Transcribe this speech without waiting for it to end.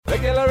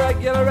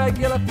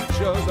regular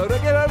features, a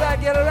regular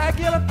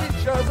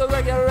features, a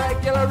regular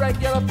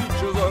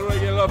features, a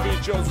regular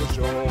features of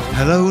show.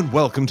 Hello and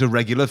welcome to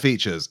Regular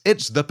Features.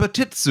 It's the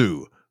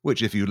Petitsu,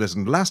 which if you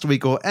listened last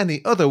week or any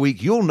other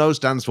week, you'll know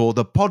stands for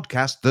the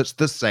podcast that's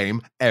the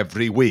same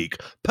every week.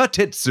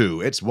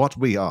 Petitsu, it's what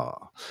we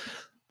are.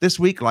 This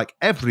week, like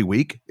every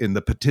week in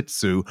the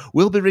Petitsu,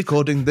 we'll be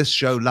recording this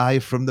show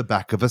live from the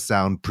back of a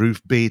soundproof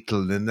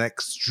beetle in an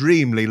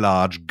extremely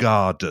large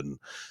garden.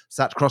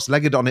 Sat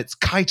cross-legged on its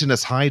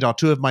chitinous hide are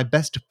two of my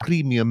best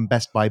premium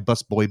Best Buy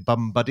busboy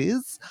bum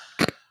buddies.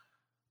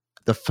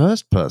 The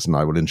first person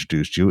I will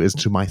introduce you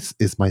is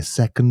my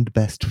second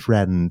best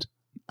friend,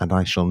 and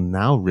I shall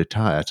now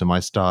retire to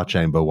my star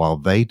chamber while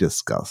they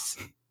discuss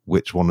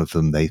which one of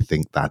them they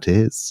think that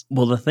is.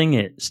 Well, the thing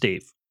is,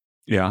 Steve,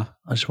 yeah,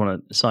 I just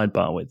want to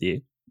sidebar with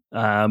you.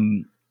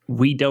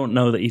 We don't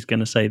know that he's going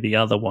to say the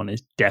other one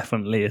is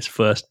definitely his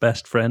first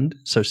best friend.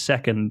 So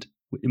second,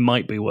 it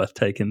might be worth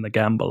taking the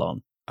gamble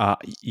on.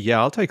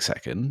 Yeah, I'll take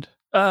second.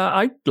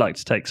 I'd like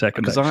to take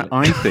second, because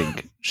I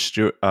think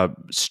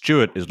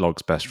Stuart is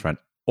Log's best friend,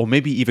 or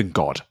maybe even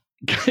God.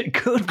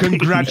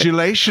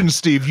 Congratulations,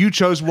 Steve. You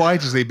chose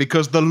wisely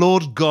because the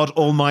Lord God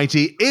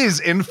Almighty is,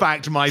 in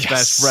fact, my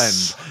best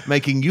friend,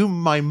 making you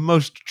my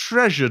most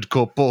treasured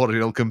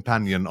corporeal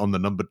companion on the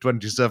number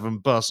 27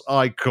 bus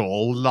I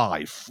call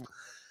life.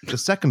 The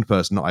second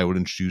person I will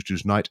introduce you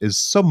tonight is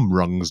some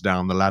rungs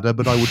down the ladder,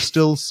 but I would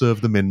still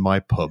serve them in my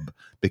pub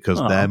because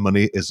their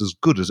money is as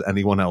good as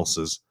anyone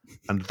else's.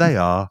 And they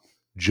are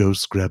Joe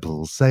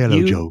Screbble. Say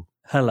hello, Joe.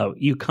 Hello.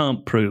 You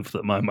can't prove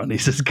that my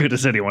money's as good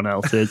as anyone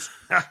else's.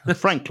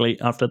 Frankly,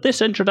 after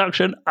this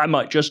introduction, I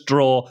might just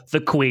draw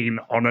the Queen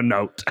on a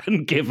note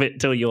and give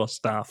it to your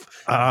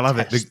staff. I love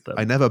it.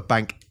 I never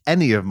bank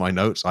any of my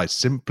notes. I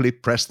simply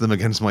press them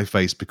against my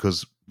face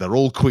because they're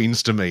all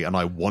queens to me and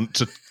I want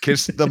to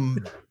kiss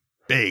them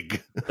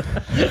big.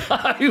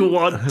 I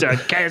want to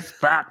kiss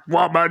that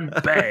woman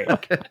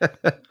big.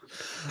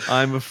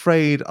 I'm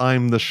afraid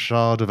I'm the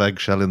shard of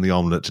eggshell in the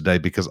omelette today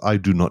because I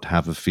do not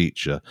have a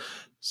feature.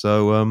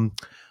 So,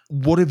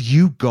 what have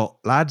you got,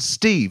 lads?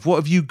 Steve, what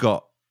have you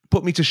got?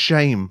 Put me to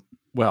shame.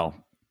 Well,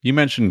 you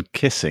mentioned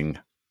kissing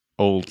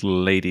old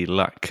Lady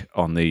Luck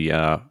on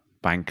the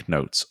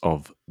banknotes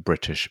of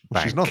British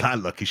Bank. She's not that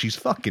lucky. She's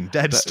fucking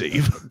dead,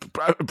 Steve.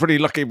 Pretty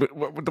lucky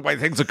with the way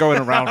things are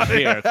going around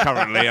here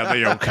currently in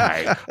the UK.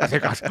 I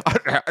think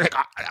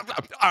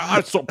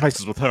I'd swap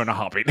places with her in a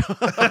heartbeat.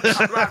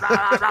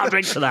 I'll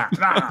drink to that.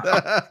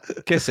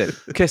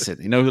 Kissing.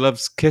 You know who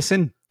loves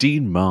kissing?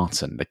 Dean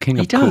Martin, the king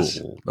of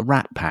cool, the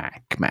Rat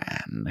Pack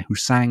man, who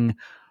sang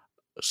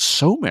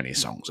so many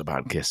songs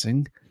about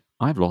kissing,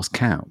 I've lost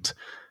count.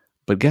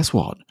 But guess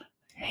what?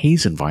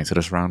 He's invited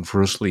us round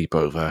for a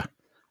sleepover,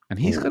 and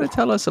he's going to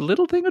tell us a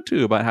little thing or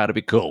two about how to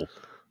be cool.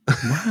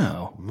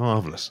 Wow.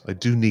 Marvellous. I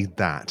do need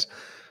that.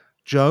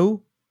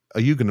 Joe,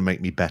 are you going to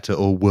make me better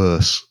or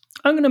worse?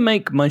 I'm going to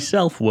make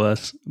myself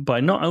worse by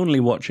not only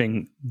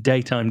watching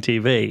daytime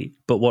TV,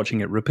 but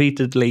watching it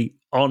repeatedly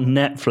on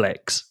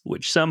Netflix,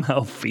 which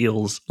somehow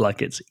feels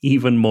like it's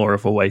even more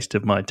of a waste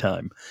of my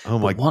time. Oh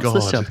my God. What's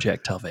the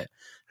subject of it?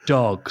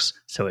 Dogs.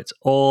 So it's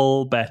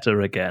all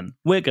better again.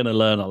 We're going to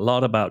learn a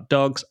lot about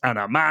dogs and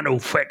a man who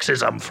fixes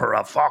them for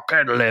a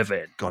fucking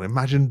living. God,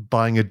 imagine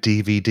buying a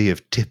DVD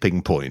of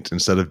Tipping Point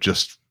instead of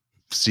just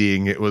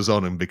seeing it was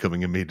on and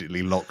becoming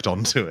immediately locked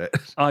onto it.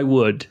 I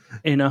would,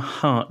 in a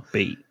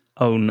heartbeat,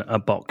 own a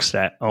box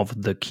set of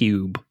The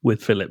Cube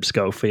with Philip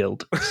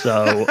Schofield.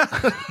 So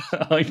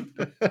I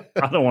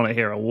don't want to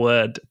hear a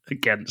word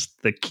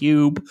against The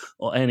Cube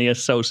or any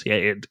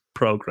associated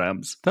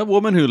programs. That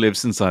woman who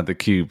lives inside The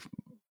Cube,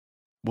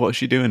 what is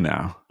she doing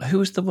now?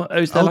 Who's the one? Oh,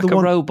 is there like a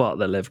robot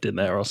that lived in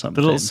there or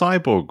something? The little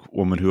cyborg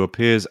woman who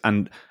appears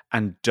and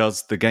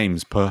does the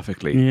games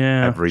perfectly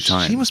every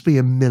time. She must be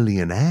a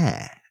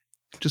millionaire.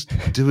 Just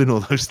doing all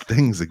those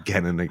things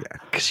again and again.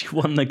 Because she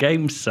won the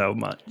game so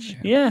much.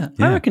 Yeah,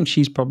 I reckon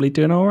she's probably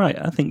doing all right.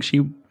 I think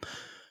she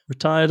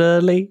retired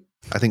early.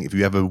 I think if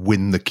you ever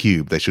win the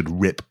cube, they should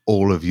rip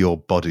all of your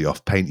body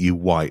off, paint you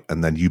white,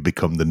 and then you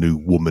become the new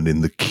woman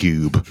in the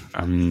cube.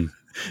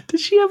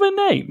 Does she have a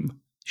name?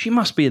 She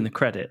must be in the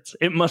credits.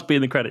 It must be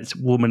in the credits.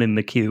 Woman in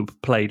the Cube,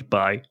 played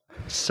by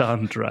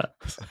Sandra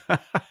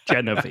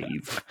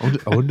Genevieve. I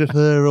wonder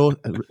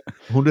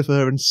if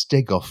her and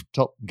Stig off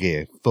Top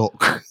Gear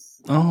fuck.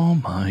 Oh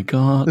my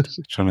God.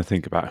 Trying to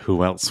think about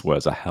who else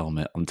wears a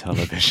helmet on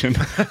television.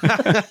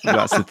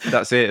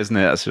 That's it, isn't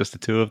it? That's just the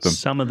two of them.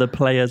 Some of the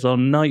players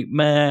on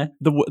Nightmare.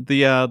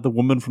 The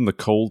woman from the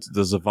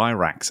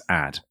Zavirax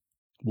ad.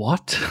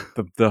 What?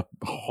 The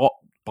hot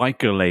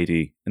biker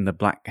lady in the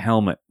black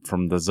helmet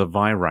from the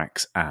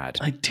Zavirax ad.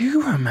 I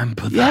do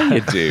remember that. Yeah,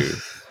 you do.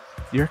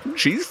 You reckon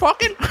she's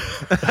fucking?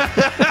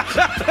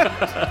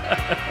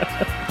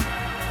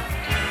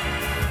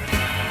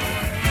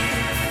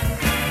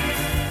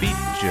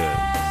 Features.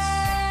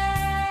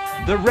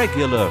 The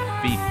regular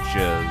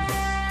features.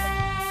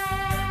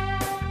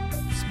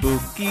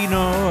 Spooky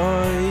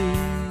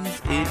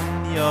noise in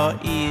your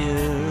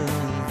ears.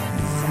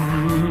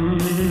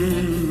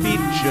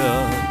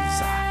 Features.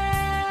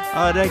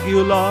 a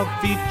regular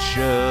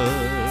feature.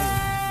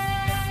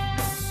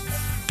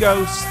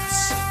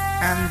 Ghosts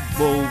and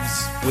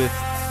wolves with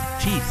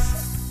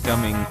teeth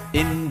coming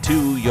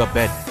into your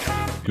bed.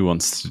 Who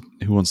wants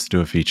to do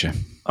a feature?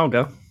 I'll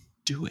go.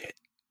 Do it.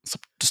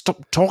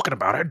 Stop talking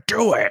about it.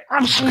 Do it.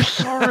 I'm so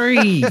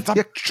sorry. Stop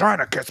trying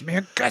to kiss me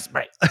and kiss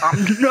me.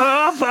 I'm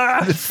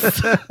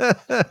nervous.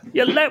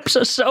 Your lips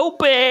are so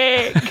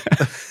big.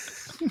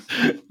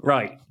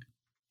 Right.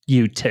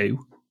 You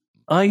two.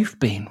 I've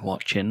been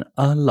watching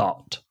a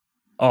lot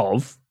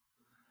of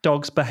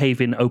dogs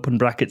behaving open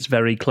brackets,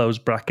 very close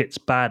brackets,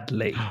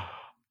 badly.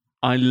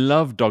 I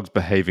love dogs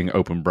behaving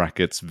open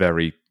brackets,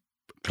 very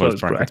close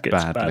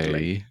brackets,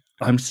 badly.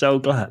 I'm so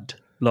glad.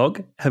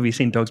 Log, have you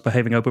seen dogs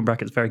behaving open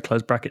brackets, very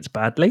close brackets,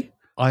 badly?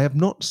 I have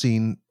not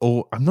seen,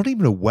 or I'm not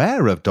even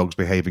aware of dogs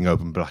behaving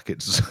open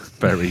brackets,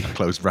 very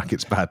close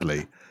brackets,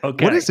 badly.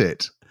 Okay. What is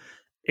it?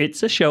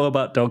 It's a show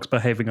about dogs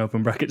behaving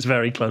open brackets,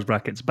 very close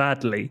brackets,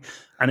 badly.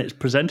 And it's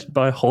presented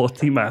by a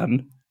haughty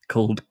man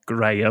called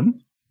Graham,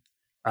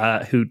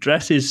 who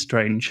dresses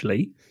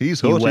strangely.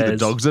 He's haughty, the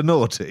dogs are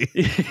naughty.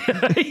 Yeah,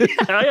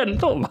 I hadn't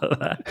thought about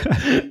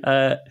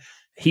that.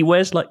 He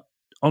wears, like,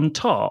 on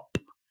top,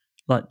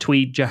 like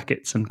tweed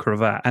jackets and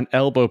cravat. And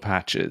elbow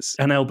patches.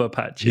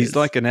 He's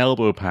like an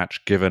elbow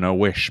patch given a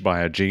wish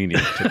by a genie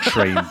to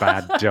train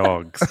bad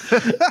dogs.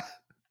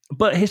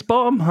 But his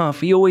bottom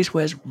half, he always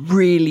wears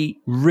really,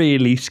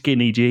 really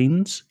skinny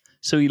jeans.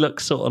 So he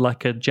looks sort of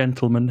like a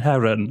gentleman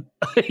heron.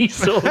 he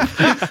sort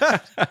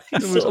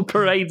of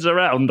parades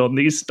around on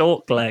these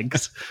stalk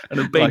legs and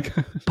a big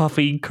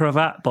puffy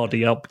cravat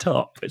body up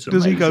top. It's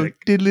amazing. Does he go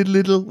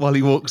diddle while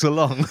he walks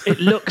along? It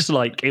looks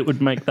like it would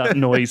make that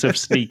noise of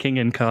sneaking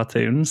in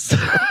cartoons.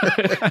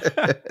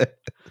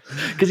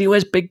 Because he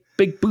wears big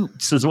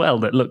boots as well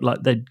that look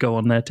like they'd go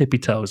on their tippy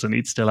toes and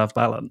he'd still have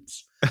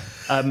balance.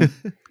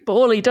 But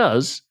all he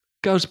does,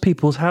 goes to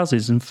people's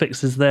houses and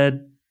fixes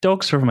their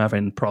dogs from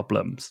having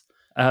problems.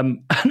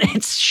 And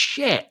it's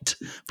shit,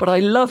 but I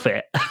love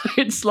it.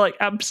 It's like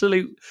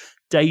absolute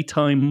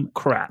daytime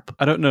crap.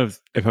 I don't know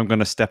if I'm going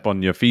to step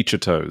on your feature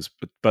toes,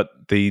 but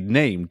the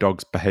name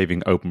Dogs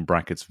Behaving Open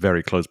Brackets,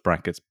 Very Close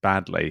Brackets,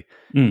 Badly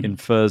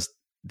infers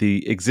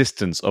the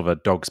existence of a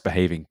Dogs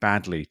Behaving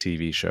Badly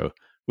TV show,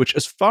 which,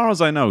 as far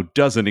as I know,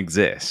 doesn't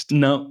exist.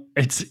 No,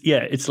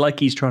 it's like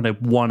he's trying to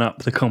one-up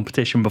the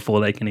competition before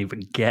they can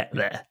even get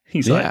there.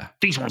 He's like,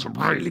 these ones are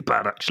really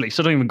bad, actually,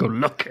 so don't even go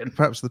looking.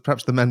 Perhaps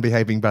the men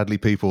behaving badly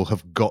people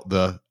have got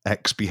the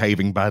X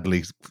behaving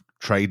badly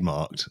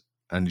trademarked,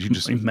 and you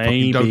just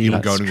maybe don't even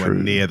go anywhere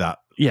near that.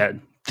 Yeah,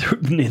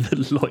 near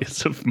the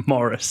lawyers of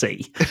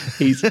Morrissey.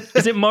 Is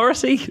it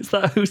Morrissey? Is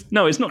that who's?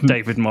 No, it's not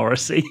David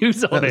Morrissey.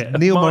 Who's on it?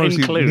 Neil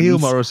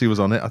Morrissey was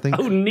on it, I think.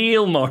 Oh,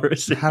 Neil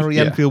Morrissey. Harry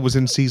Enfield was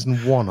in season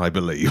 1, I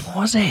believe.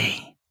 Was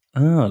he?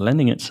 Oh,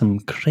 lending it some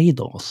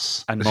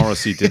credos. And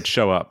Morrissey did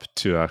show up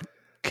to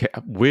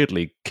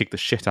weirdly kick the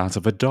shit out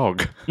of a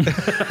dog.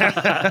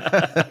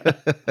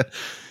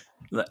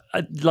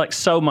 Like,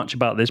 so much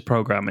about this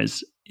program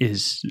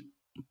is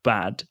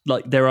bad.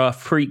 Like, there are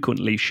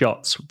frequently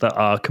shots that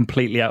are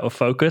completely out of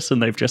focus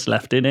and they've just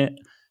left in it.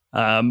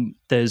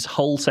 There's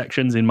whole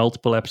sections in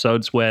multiple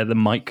episodes where the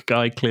mic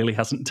guy clearly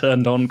hasn't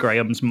turned on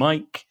Graham's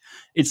mic.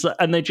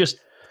 And they're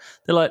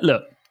like,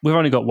 look, we've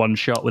only got one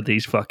shot with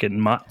these fucking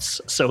mutts,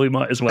 so we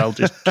might as well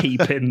just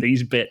keep in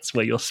these bits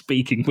where you're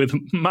speaking with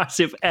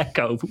massive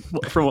echo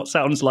from what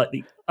sounds like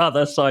the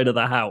other side of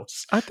the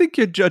house. I think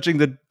you're judging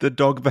the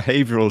dog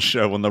behavioral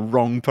show on the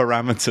wrong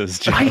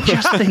parameters, Joe. I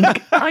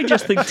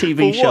just think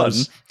TV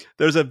shows.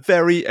 There's a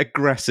very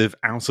aggressive,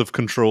 out of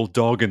control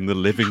dog in the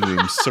living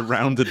room,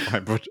 surrounded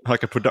by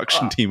like a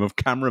production team of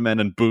cameramen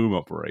and boom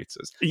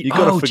operators. You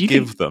got to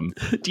forgive them.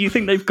 Do you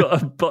think they've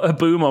got a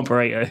boom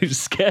operator who's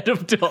scared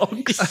of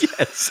dogs?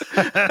 Yes.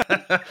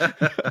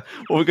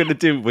 What we're going to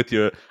do with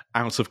your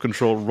out of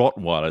control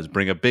Rottweiler is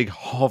bring a big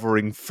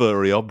hovering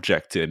furry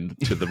object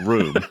into the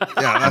room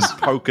and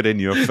poke it in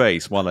your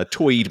face while a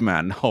tweed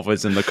man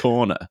hovers in the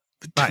corner.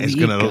 That is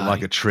going to look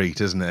like a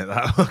treat, isn't it?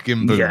 That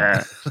fucking boom.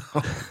 Yeah.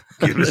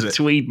 The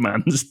tweed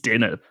man's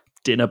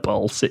dinner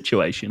bowl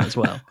situation as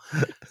well.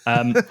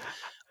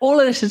 All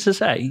of this is to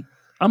say,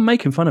 I'm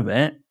making fun of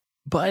it,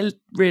 but I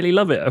really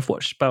love it. I've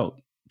watched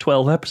about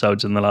 12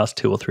 episodes in the last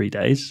 2 or 3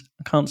 days.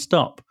 I can't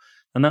stop.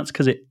 And that's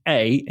because it,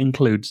 A,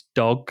 includes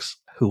dogs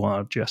who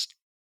are just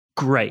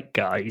great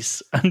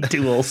guys and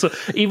do also,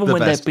 even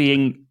when they're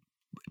being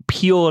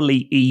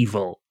purely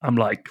evil, I'm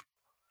like,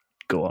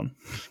 go on,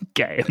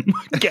 get him,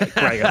 get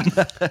Graham.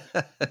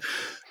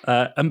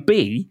 And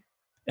B,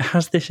 it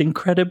has this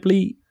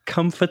incredibly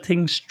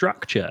comforting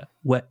structure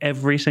where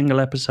every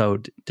single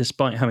episode,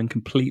 despite having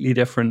completely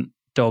different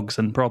dogs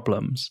and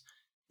problems,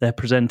 they're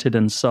presented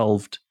and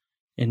solved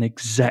in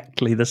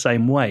exactly the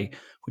same way,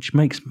 which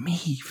makes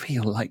me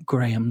feel like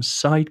Graham's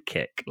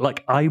sidekick.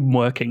 Like I'm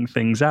working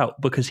things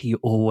out because he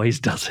always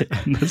does it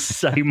in the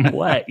same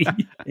way.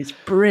 It's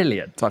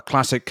brilliant. It's a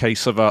classic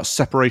case of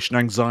separation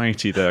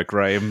anxiety there,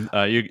 Graham.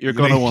 You're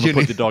going to want to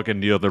put the dog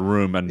in the other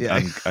room and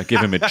give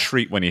him a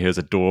treat when he hears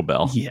a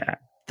doorbell. Yeah.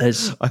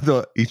 I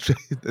thought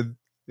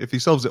if he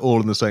solves it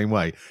all in the same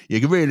way,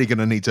 you're really going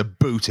to need to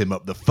boot him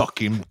up the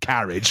fucking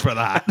carriage for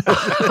that.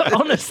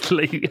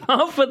 Honestly,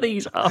 half of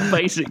these are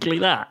basically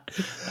that.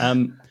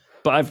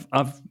 But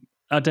I've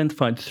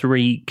identified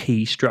 3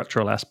 key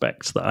structural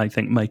aspects that I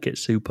think make it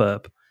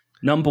superb.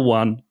 Number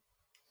 1,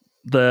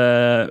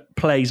 the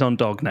plays on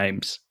dog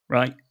names,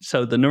 right?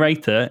 So the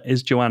narrator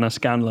is Joanna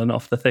Scanlon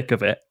off The Thick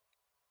of It,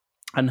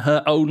 and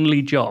her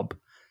only job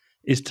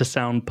is to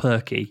sound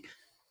perky,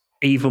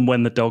 even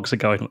when the dogs are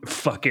going like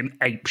fucking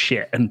ape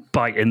shit and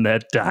biting their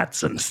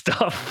dads and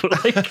stuff.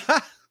 Like,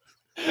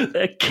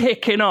 they're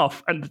kicking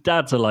off, and the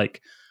dads are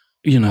like,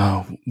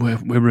 we're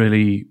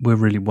really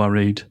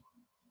worried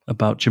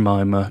about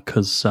Jemima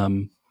because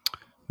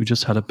we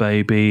just had a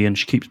baby and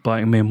she keeps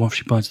biting me, and what if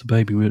she bites the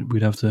baby?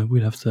 We'd have to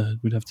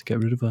get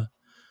rid of her.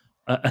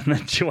 And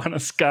then Joanna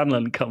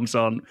Scanlon comes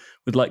on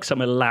with like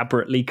some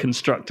elaborately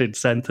constructed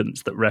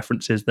sentence that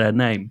references their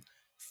name.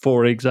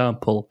 For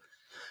example,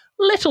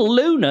 little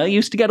Luna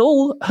used to get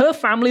her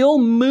family all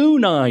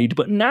moon-eyed,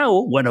 but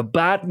now when a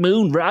bad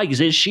moon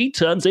rises, she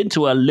turns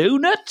into a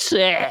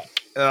lunatic.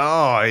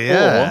 Oh,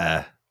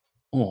 yeah.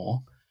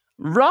 Or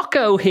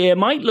Rocco here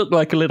might look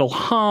like a little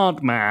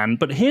hard man,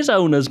 but his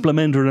owners,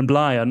 Blaminda and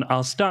Blyan,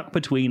 are stuck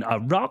between a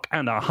rock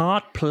and a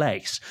hard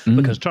place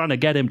because trying to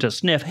get him to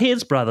sniff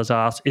his brother's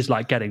ass is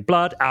like getting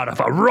blood out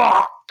of a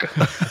rock.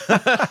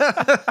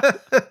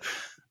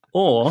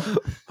 Or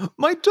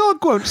my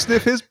dog won't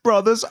sniff his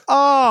brother's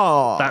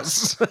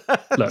arse.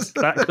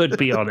 That could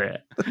be on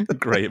it.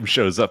 Graham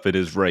shows up in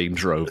his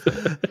Range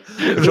Rover,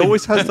 which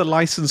always has the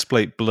license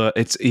plate blur.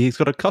 He's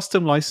got a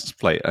custom license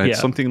plate, and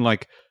it's something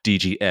like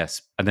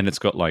DGS, and then it's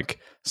got like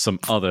some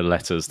other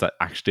letters that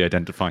actually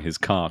identify his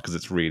car because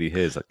it's really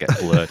his that get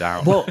blurred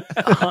out. Well,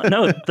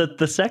 no,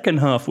 the second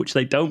half, which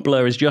they don't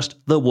blur, is just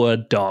the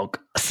word dog.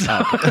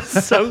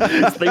 So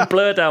they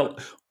blurred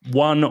out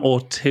 1 or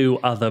 2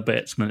 other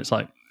bits, and then it's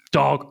like,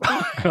 dog.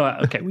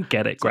 Okay, we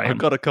get it, Graham. I've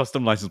got a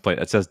custom license plate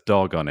that says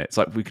dog on it. It's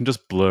like, we can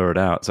just blur it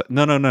out. It's like,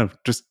 no.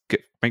 Just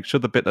make sure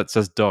the bit that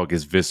says dog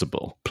is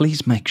visible.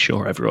 Please make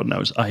sure everyone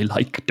knows I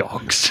like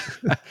dogs.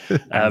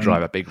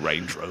 Drive a big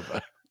Range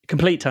Rover.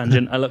 Complete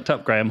tangent. I looked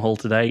up Graham Hall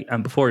today,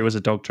 and before he was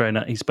a dog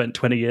trainer, he spent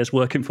 20 years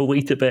working for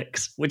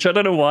Weetabix, which I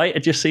don't know why.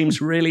 It just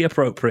seems really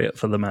appropriate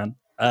for the man.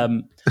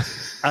 And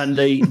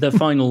the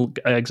final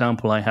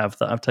example I have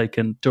that I've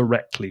taken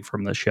directly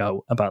from the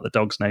show about the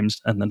dogs'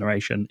 names and the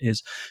narration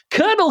is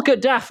Colonel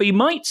Gaddafi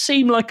might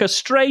seem like a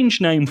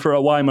strange name for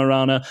a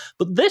Weimaraner,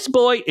 but this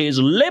boy is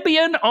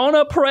Libyan on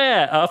a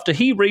prayer after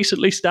he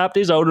recently stabbed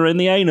his owner in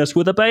the anus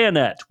with a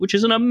bayonet, which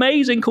is an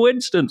amazing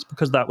coincidence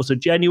because that was a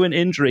genuine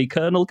injury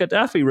Colonel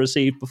Gaddafi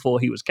received before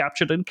he was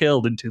captured and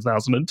killed in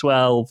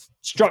 2012.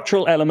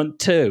 Structural element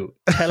 2,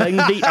 telling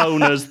the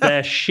owners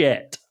their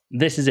shit.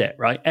 This is it,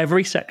 right?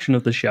 Every section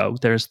of the show,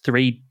 there's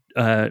 3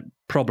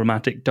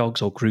 problematic dogs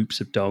or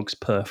groups of dogs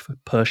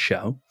per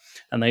show,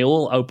 and they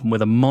all open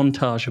with a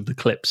montage of the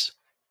clips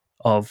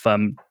of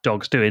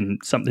dogs doing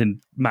something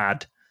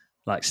mad,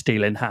 like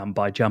stealing ham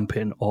by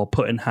jumping, or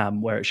putting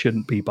ham where it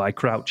shouldn't be by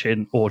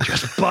crouching, or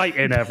just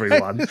biting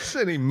everyone.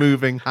 Silly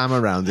moving ham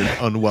around in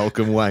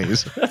unwelcome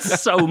ways.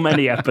 So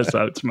many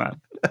episodes,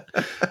 man.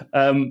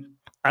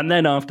 And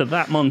then after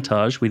that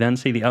montage, we then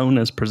see the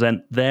owners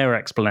present their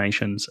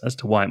explanations as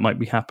to why it might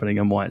be happening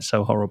and why it's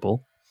so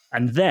horrible.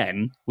 And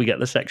then we get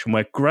the section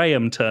where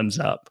Graham turns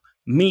up,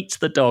 meets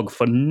the dog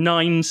for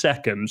 9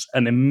 seconds,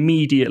 and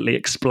immediately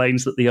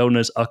explains that the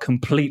owners are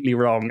completely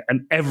wrong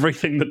and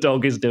everything the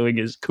dog is doing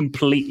is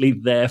completely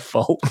their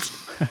fault.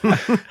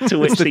 To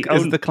which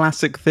it's the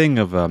classic thing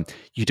of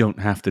you don't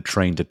have to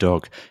train the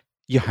dog,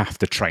 you have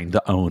to train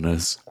the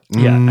owners.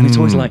 Yeah, and it's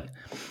always like,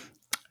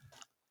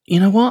 you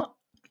know what?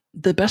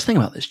 The best thing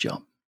about this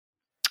job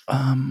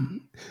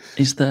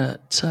is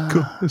that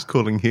it's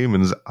calling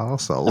humans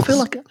arseholes.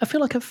 I feel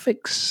like I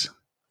fix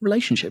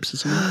relationships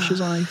as much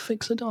as I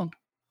fix a dog.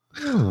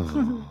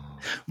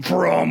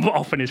 Brom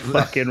off in his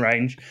fucking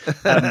range,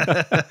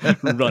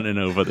 running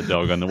over the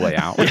dog on the way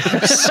out,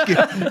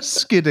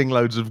 skidding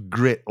loads of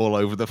grit all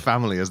over the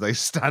family as they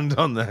stand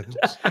on there.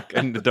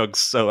 And the dog's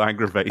so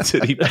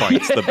aggravated he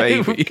bites the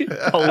baby.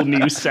 Whole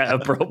new set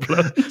of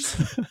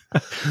problems.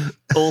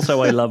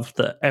 Also, I love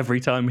that every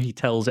time he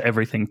tells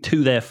everything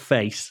to their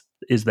face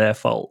is their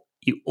fault,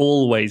 you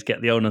always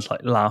get the owners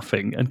like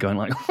laughing and going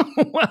like,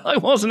 well, I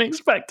wasn't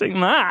expecting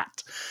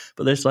that.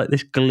 But there's like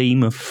this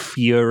gleam of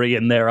fury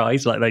in their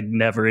eyes, like they'd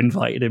never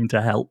invited him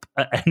to help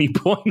at any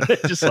point. They're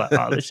just like,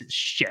 oh, this is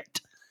shit.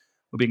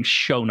 We're being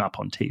shown up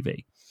on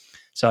TV.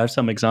 So I have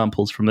some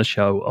examples from the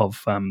show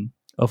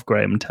of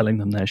Graham telling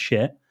them their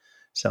shit.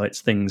 So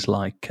it's things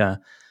like,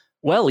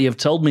 well, you've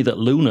told me that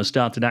Luna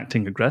started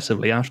acting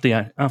aggressively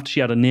after she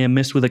had a near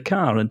miss with a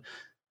car, and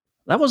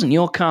that wasn't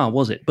your car,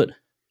 was it? But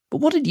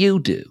what did you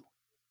do?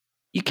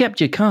 You kept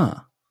your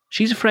car.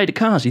 She's afraid of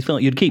cars. You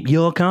thought you'd keep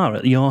your car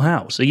at your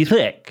house. Are you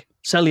thick?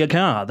 Sell your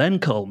car, then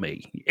call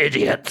me.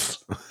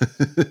 Idiots.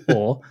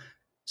 Or,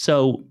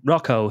 so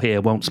Rocco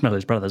here won't smell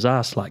his brother's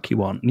ass like you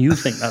want, and you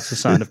think that's a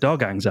sign of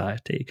dog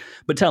anxiety.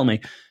 But tell me,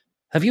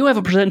 Have you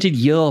ever presented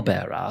your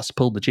bare ass,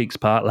 pulled the cheeks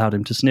apart, allowed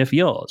him to sniff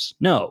yours?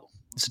 No.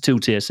 It's a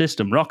 2-tier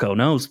system. Rocco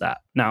knows that.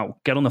 Now,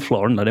 get on the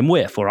floor and let him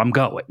whiff, or I'm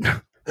going.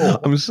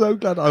 I'm so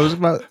glad I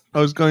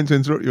was going to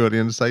interrupt you, Eddie,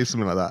 and say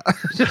something like that.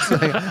 Just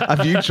saying,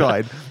 have you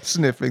tried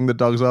sniffing the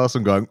dog's arse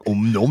and going,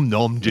 nom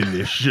nom,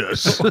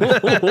 delicious?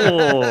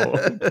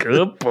 Oh,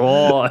 good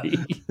boy.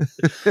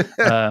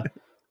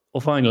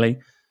 Well, finally,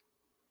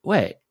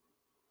 wait,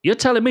 you're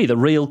telling me the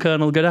real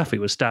Colonel Gaddafi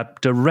was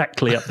stabbed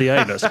directly up the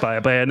anus by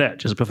a bayonet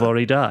just before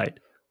he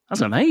died?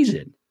 That's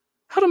amazing.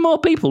 How do more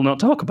people not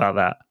talk about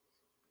that?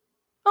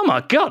 Oh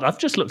my God, I've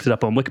just looked it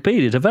up on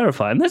Wikipedia to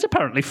verify, and there's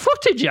apparently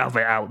footage of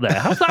it out there.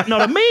 How's that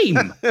not a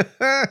meme?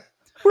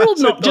 We're all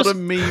not just a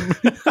meme.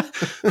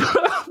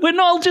 We're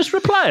not all just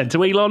replying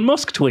to Elon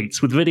Musk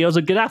tweets with videos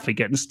of Gaddafi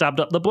getting stabbed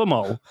up the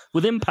bumhole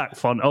with impact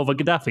font over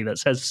Gaddafi that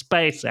says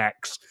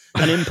SpaceX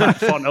and impact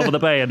font over the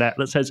bayonet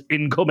that says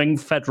incoming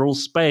federal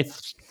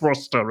space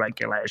thruster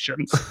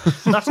regulations.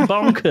 That's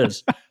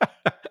bonkers.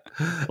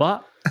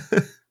 What?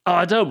 Oh,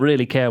 I don't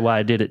really care why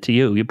I did it to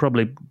you. You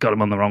probably got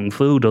him on the wrong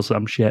food or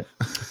some shit.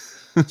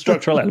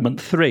 Structural element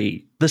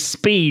 3, the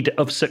speed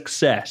of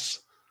success.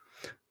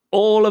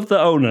 All of the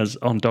owners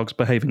on dogs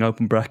behaving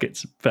open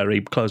brackets, very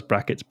close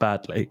brackets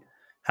badly,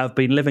 have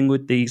been living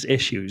with these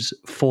issues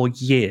for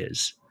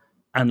years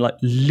and like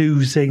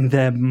losing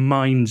their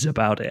minds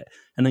about it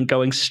and then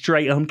going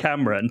straight on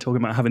camera and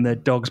talking about having their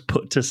dogs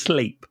put to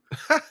sleep.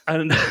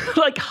 And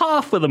like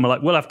half of them are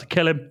like, we'll have to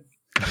kill him.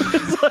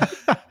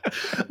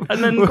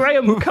 And then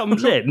Graham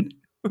comes in.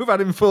 We've had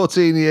him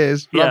 14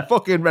 years. But Yeah. I'm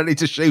fucking ready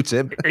to shoot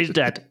him. He's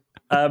dead.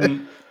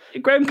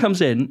 Graham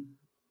comes in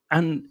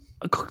and,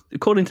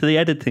 according to the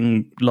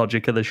editing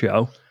logic of the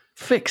show,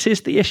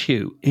 fixes the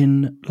issue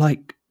in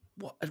like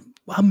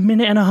a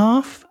minute and a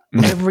half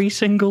every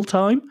single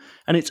time.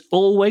 And it's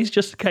always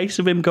just a case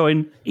of him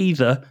going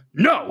either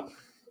no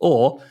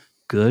or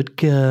good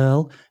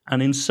girl.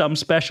 And in some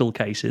special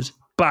cases,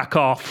 back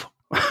off.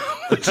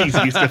 Which he's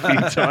used a few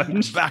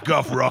times. Back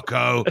off,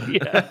 Rocco.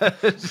 Yeah.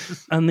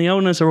 And the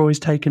owners are always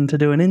taken to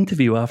do an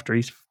interview after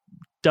he's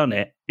done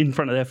it in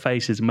front of their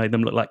faces and made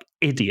them look like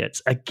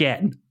idiots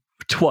again,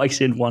 twice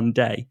in one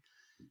day.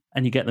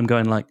 And you get them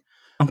going like,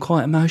 I'm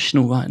quite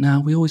emotional right now.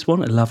 We always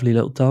wanted a lovely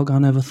little dog. I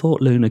never thought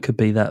Luna could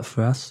be that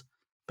for us.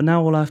 But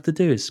now all I have to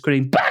do is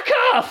scream, back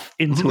off,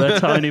 into her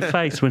tiny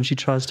face when she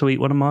tries to eat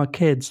one of my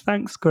kids.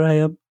 Thanks,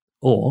 Graham.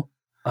 Or,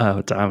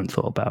 I haven't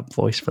thought about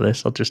voice for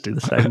this. I'll just do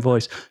the same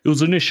voice. It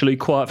was initially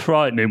quite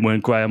frightening when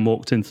Graham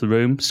walked into the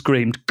room,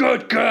 screamed,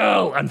 good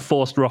girl, and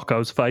forced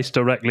Rocco's face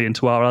directly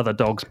into our other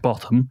dog's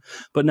bottom.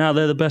 But now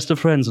they're the best of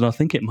friends, and I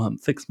think it might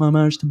fix my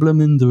marriage to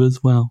Blominda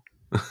as well.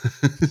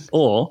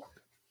 Or,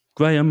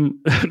 Graham,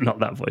 not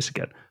that voice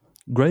again.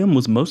 Graham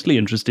was mostly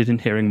interested in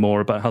hearing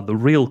more about how the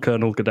real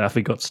Colonel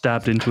Gaddafi got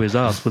stabbed into his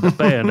ass with a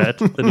bayonet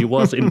than he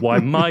was in why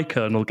my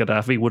Colonel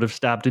Gaddafi would have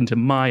stabbed into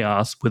my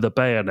ass with a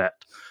bayonet.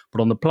 But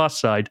on the plus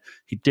side,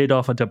 he did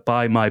offer to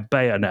buy my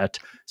bayonet,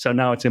 so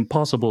now it's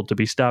impossible to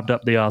be stabbed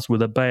up the arse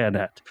with a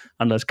bayonet,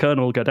 unless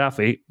Colonel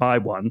Gaddafi, my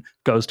one,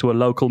 goes to a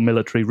local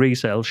military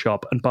resale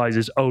shop and buys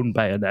his own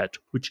bayonet,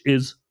 which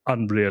is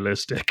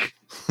unrealistic.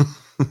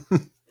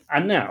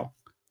 And now,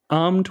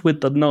 armed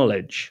with the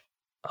knowledge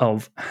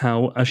of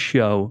how a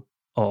show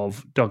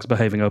of dogs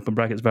behaving open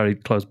brackets, very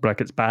close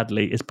brackets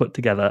badly is put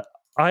together,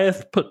 I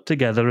have put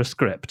together a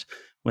script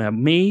where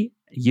me,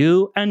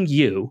 you, and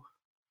you,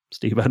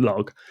 Steve and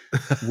Log,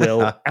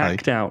 will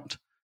act out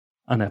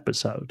an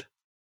episode.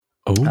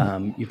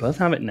 Oh. You both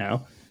have it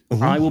now.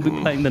 I will be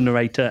playing the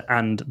narrator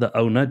and the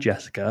owner,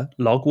 Jessica.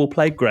 Log will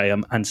play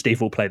Graham, and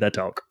Steve will play their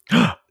dog.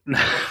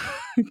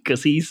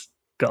 Because he's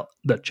got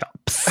the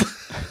chops.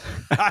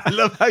 I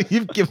love how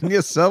you've given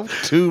yourself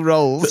 2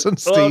 roles. And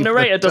Steve Well,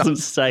 narrator doesn't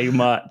say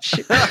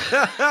much.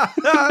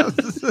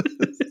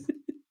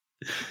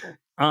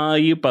 Are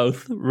you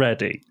both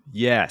ready?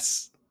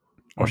 Yes.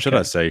 Or should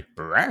I say,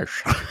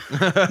 brash?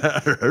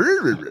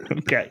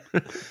 Okay.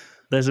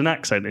 There's an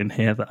accent in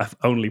here that I've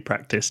only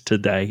practiced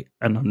today,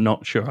 and I'm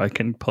not sure I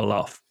can pull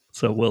off.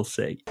 So we'll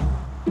see.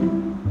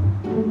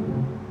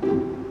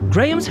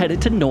 Graham's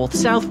headed to North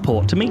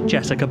Southport to meet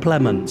Jessica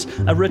Plemons,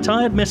 a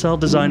retired missile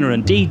designer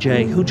and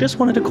DJ who just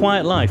wanted a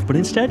quiet life, but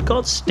instead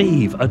got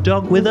Steve, a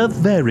dog with a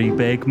very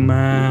big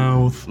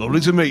mouth. Lovely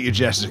to meet you,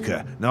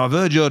 Jessica. Now, I've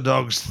heard your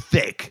dog's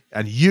thick,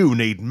 and you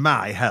need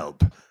my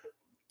help.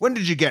 When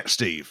did you get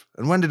Steve?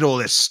 And when did all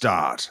this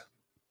start?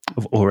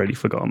 I've already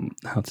forgotten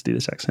how to do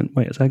this accent.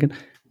 Wait a second.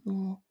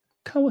 Oh,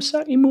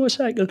 Kawasaki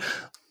motorcycle.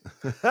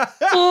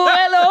 Oh,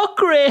 hello,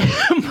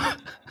 Graham.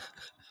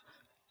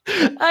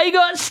 I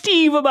got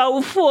Steve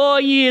about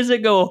 4 years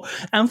ago,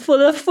 and for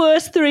the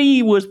first 3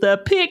 he was the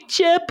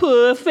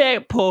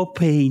picture-perfect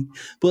puppy.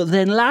 But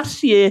then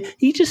last year,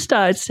 he just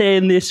started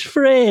saying this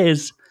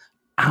phrase,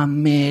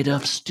 I'm made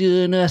of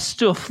sterner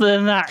stuff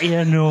than that,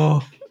 you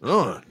know.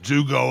 Oh,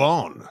 do go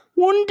on.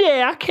 One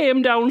day I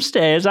came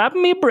downstairs, had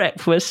me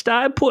breakfast,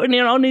 started putting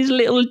it on his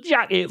little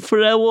jacket for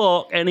a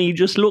walk, and he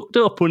just looked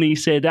up and he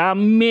said,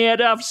 I'm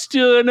made of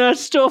sterner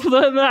stuff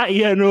than that,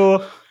 you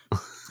know.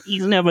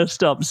 He's never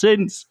stopped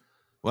since.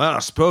 Well, I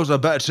suppose I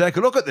better take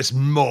a look at this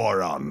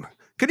moron.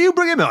 Can you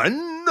bring him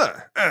in?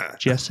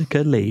 Jessica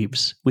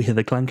leaves. We hear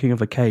the clanking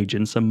of a cage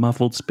and some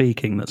muffled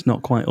speaking that's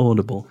not quite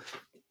audible.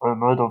 I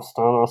might have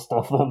stolen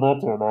stuff on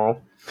that, you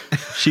know.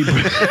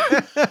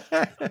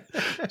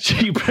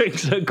 She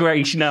brings a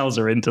grey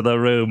schnauzer into the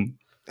room.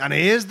 And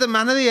here's the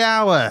man of the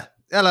hour.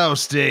 Hello,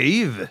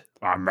 Steve.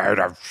 I made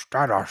a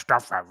stolen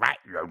stuff for that,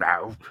 you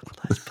know.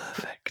 That's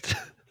perfect.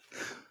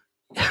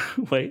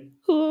 Wait.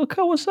 Oh,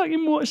 Kawasaki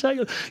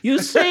motorcycle. You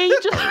see?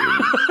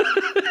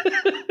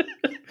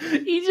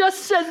 He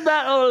just says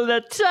that all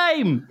the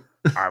time.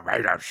 I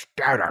made a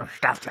stolen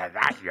stuff for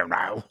that, you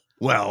know.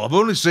 Well, I've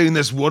only seen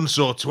this once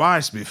or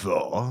twice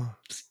before.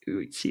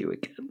 It's you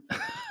again.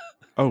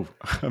 Oh,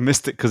 I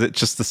missed it because it's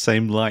just the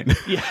same line.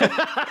 Yeah.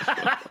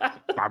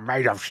 I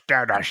made a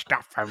stolen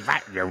stuff for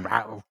that, you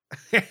know.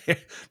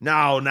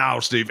 Now,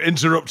 Steve,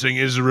 interrupting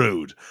is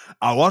rude.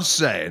 I was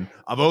saying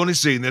I've only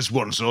seen this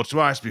once or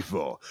twice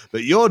before,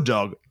 but your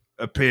dog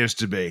appears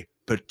to be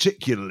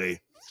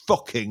particularly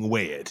fucking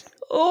weird.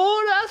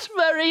 Oh, that's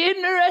very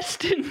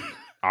interesting.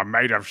 I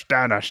made a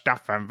stolen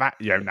stuff for that,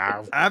 you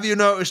know. Have you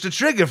noticed a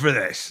trigger for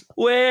this?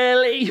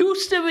 Well, it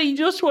used to be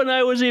just when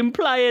I was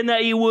implying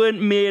that he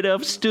weren't made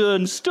of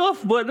stern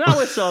stuff, but now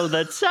it's all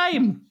the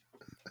same.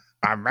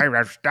 I made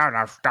a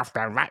stolen stuff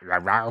for that, you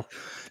know.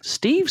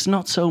 Steve's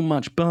not so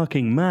much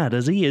barking mad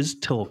as he is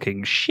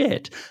talking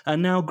shit.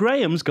 And now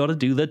Graham's got to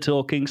do the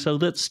talking so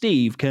that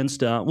Steve can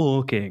start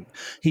walking.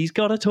 He's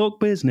got to talk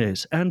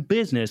business, and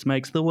business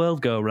makes the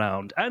world go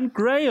round. And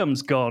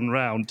Graham's gone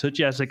round to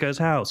Jessica's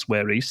house,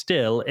 where he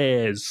still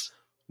is.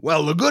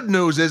 Well, the good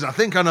news is I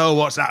think I know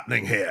what's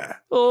happening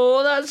here.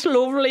 Oh, that's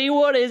lovely.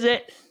 What is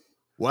it?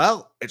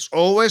 Well, it's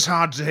always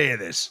hard to hear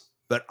this,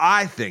 but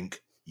I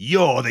think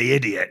you're the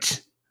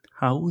idiot.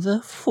 How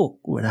the fuck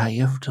would I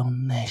have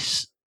done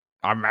this?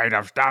 I made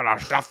a stolen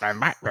stuff for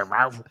that, you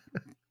know.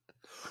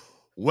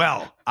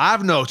 Well,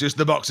 I've noticed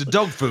the box of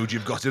dog food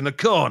you've got in the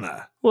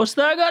corner. What's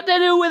that got to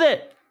do with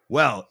it?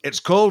 Well, it's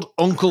called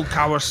Uncle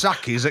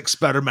Kawasaki's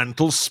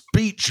experimental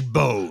speech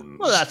bones.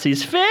 Well, that's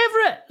his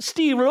favourite.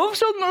 Steve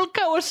loves Uncle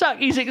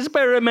Kawasaki's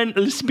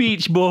experimental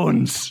speech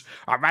bones.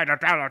 I made a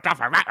stolen stuff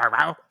for that, you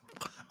know.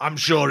 I'm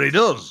sure he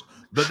does,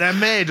 but they're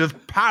made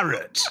of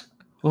parrot.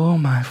 Oh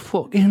my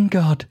fucking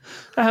God.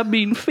 I've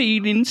been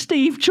feeding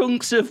Steve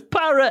chunks of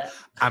parrot.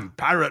 And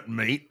parrot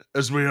meat,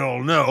 as we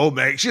all know,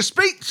 makes you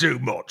speak too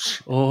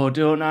much. Oh,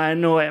 don't I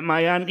know it?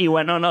 My auntie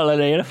went on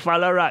holiday to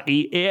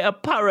Fallaraki, ate a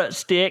parrot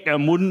steak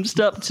and wouldn't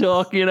stop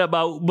talking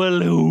about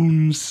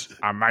balloons.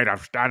 I made a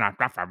stolen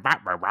stuff for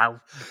that, you know.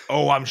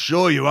 Oh, I'm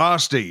sure you are,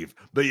 Steve,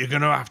 but you're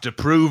going to have to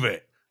prove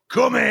it.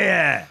 Come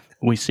here!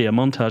 We see a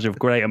montage of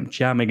Graham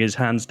jamming his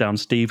hands down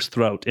Steve's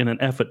throat in an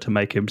effort to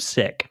make him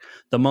sick.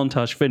 The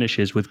montage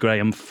finishes with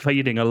Graham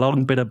feeding a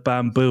long bit of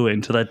bamboo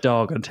into the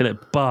dog until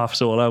it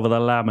barfs all over the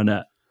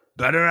laminate.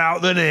 Better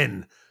out than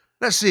in.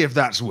 Let's see if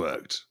that's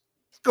worked.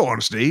 Go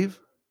on, Steve.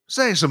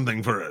 Say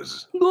something for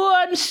us. Go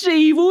on,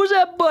 Steve. Who's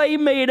that boy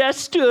made of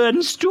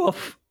stern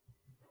stuff?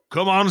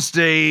 Come on,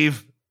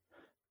 Steve.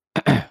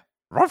 And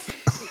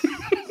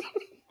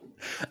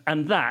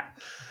that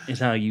is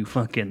how you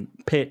fucking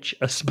pitch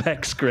a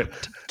spec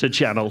script to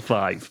Channel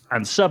 5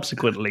 and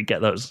subsequently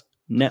get those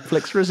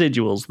Netflix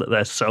residuals that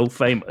they're so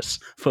famous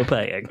for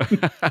paying.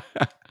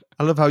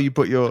 I love how you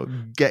put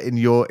getting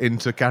your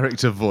into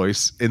character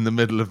voice in the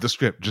middle of the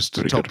script just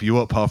to top you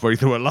up halfway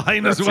through a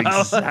line as well.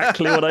 That's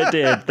exactly what I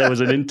did. There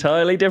was an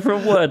entirely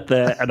different word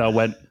there, and I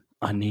went,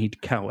 I need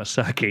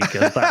Kawasaki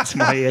because that's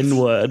my in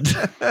word.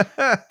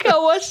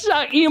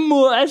 Kawasaki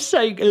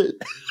motorcycle.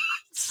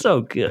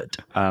 So good.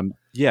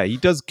 Yeah, he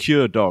does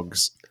cure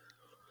dogs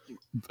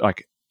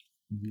like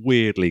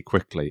weirdly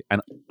quickly.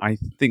 And I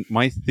think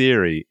my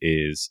theory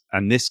is,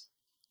 and this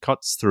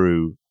cuts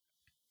through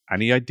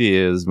any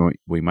ideas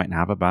we might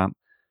have about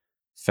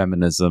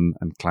feminism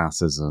and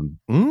classism.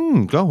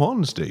 Go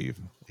on, Steve.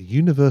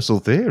 Universal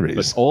theories.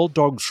 But all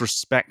dogs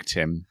respect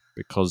him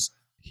because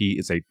he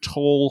is a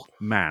tall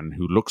man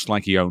who looks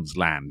like he owns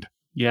land.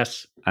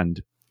 Yes.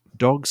 And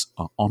dogs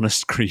are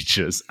honest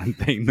creatures and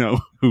they know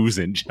who's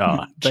in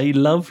charge. They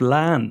love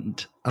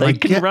land. And they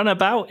can run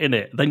about in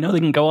it. They know they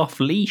can go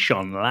off leash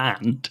on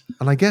land.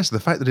 And I guess the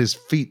fact that his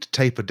feet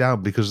taper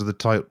down because of the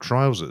tight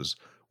trousers,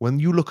 when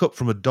you look up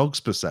from a dog's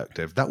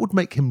perspective, that would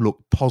make him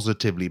look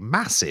positively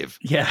massive.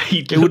 Yeah,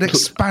 it would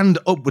expand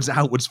upwards,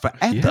 outwards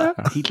forever. Yeah.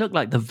 He'd look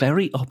like the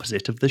very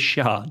opposite of the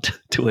Shard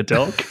to a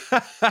dog.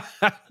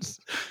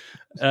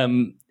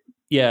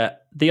 Yeah,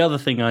 the other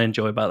thing I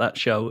enjoy about that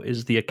show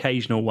is the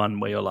occasional one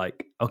where you're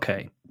like,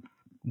 okay,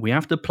 we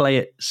have to play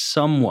it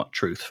somewhat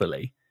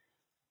truthfully,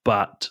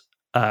 but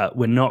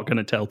we're not going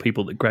to tell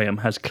people that Graham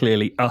has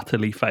clearly,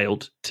 utterly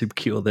failed to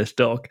cure this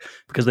dog,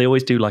 because they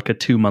always do like a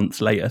 2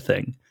 months later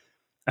thing.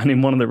 And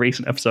in one of the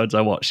recent episodes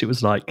I watched, it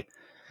was like,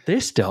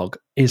 this dog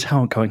is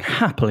going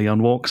happily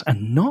on walks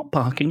and not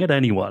barking at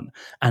anyone.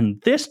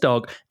 And this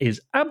dog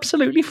is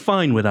absolutely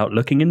fine without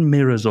looking in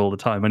mirrors all the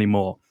time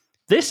anymore.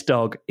 This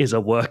dog is a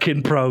work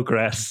in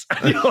progress.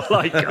 And you're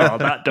like, oh,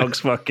 that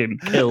dog's fucking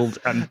killed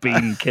and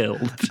been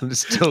killed. And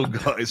it's still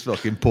got its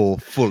fucking paw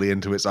fully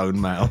into its own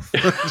mouth.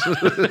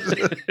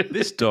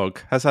 This dog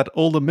has had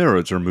all the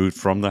mirrors removed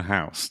from the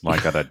house,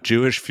 like at a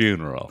Jewish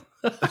funeral.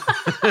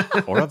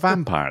 Or a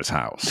vampire's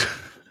house.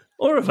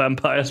 Or a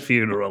vampire's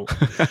funeral.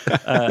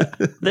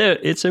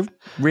 It's a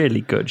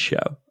really good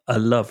show. I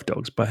love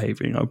dogs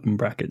behaving, open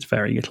brackets,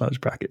 very close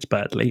brackets,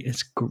 badly.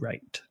 It's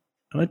great.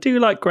 And I do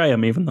like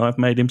Graham, even though I've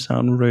made him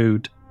sound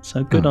rude.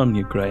 So good on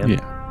you, Graham.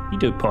 Yeah. You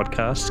do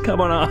podcasts. Come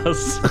on,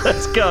 us.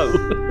 Let's go.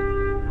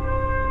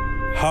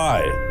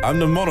 Hi, I'm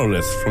the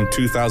Monolith from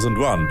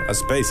 2001, A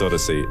Space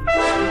Odyssey.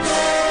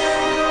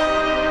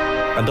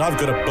 And I've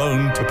got a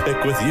bone to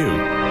pick with you.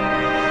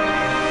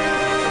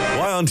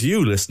 Why aren't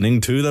you listening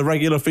to the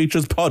Regular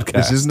Features podcast?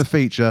 This isn't a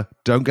feature.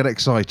 Don't get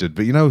excited.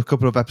 But you know, a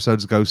couple of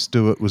episodes ago,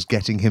 Stuart was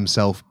getting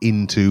himself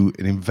into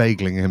and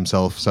inveigling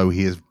himself, so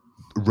he is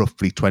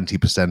roughly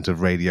 20%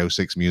 of Radio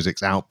 6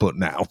 Music's output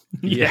now.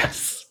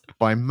 Yes.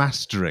 By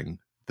mastering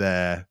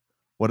the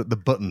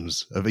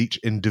buttons of each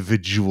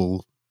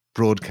individual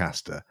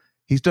broadcaster.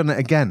 He's done it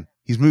again.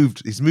 He's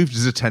moved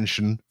his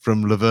attention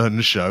from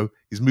Laverne's show.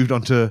 He's moved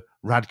on to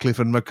Radcliffe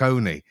and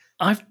McConey.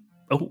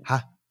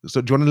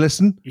 So do you want to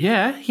listen?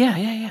 Yeah.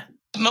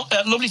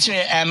 Lovely to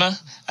hear Emma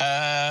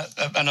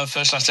and her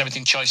first, last,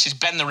 everything choices.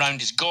 Ben the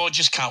Round is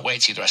gorgeous. Can't wait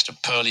to see the rest of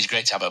Pearlie's.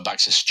 Great to have her back.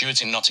 So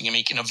Stuart in Nottingham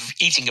eating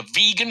a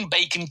vegan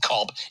bacon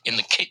cob in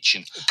the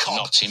kitchen,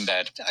 not in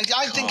bed.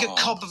 I think a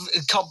cob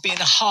being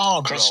a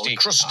hard Crusty.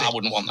 crusty. I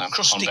wouldn't want that.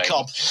 Crusty on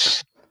cob.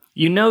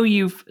 You know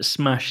you've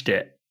smashed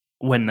it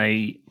when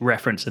they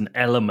reference an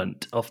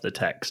element of the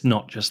text,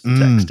 not just the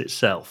text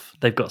itself.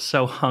 They've got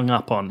so hung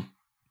up on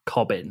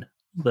cobbing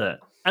that...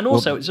 And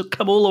also, it's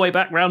come all the way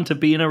back round to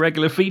being a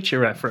regular feature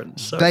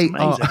reference. So They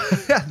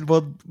it's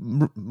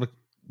amazing.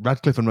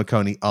 Radcliffe and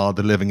McConey are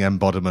the living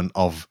embodiment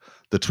of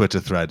the Twitter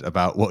thread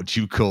about what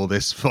do you call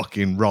this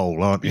fucking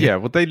roll, aren't you? Yeah,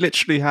 well, they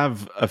literally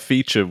have a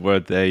feature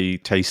where they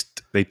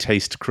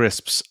taste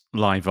crisps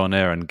live on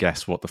air and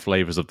guess what the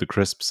flavors of the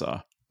crisps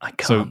are. I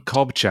can't. So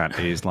Cobb Chat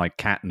is like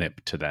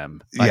catnip to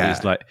them. Yeah.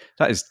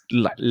 That is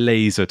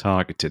laser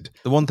targeted.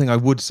 The one thing I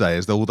would say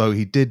is that although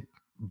he did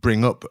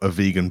bring up a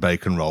vegan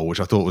bacon roll, which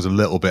I thought was a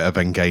little bit of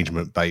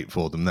engagement bait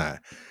for them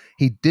there,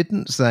 he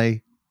didn't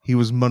say he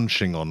was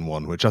munching on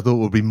one, which I thought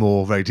would be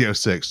more Radio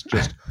 6,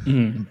 just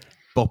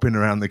bopping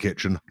around the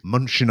kitchen,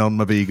 munching on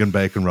my vegan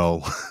bacon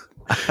roll.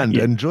 And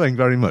enjoying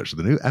very much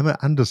the new Emma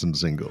Anderson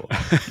single,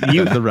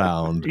 The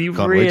Round. You've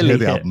Can't wait to hear really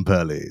the hit- album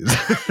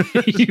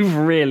Pearlies. You've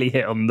really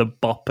hit on the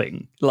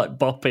bopping. Like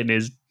bopping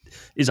is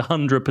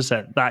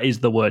 100%. That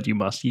is the word you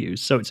must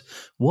use. So it's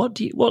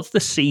what's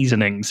the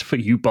seasonings for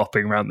you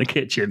bopping around the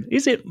kitchen?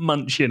 Is it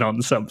munching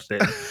on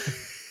something?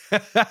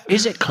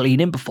 Is it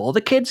cleaning before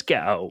the kids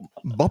get home?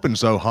 Bopping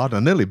so hard I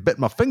nearly bit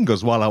my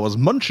fingers while I was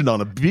munching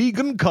on a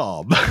vegan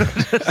cob.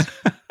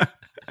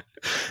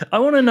 I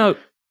want to know,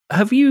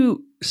 have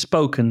you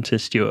spoken to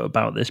Stuart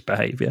about this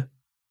behaviour?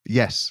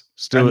 Yes,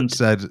 Stuart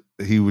said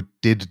he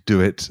did do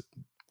it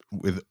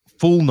with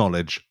full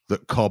knowledge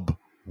that Cobb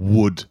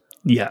would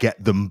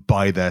get them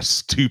by their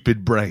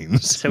stupid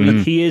brains. So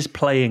he is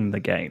playing the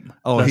game.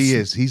 Oh, he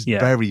is. He's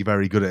very,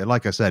 very good at it.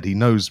 Like I said, he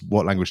knows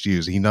what language to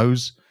use. He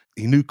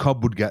knew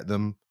Cobb would get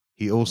them.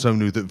 He also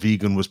knew that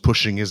vegan was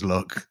pushing his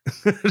luck.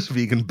 It's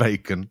vegan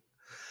bacon.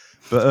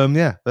 But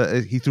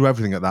he threw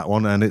everything at that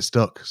one and it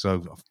stuck. So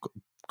I've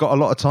got a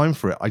lot of time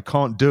for it. I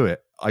can't do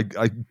it.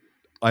 I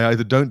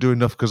either don't do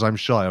enough because I'm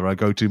shy or I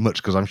go too much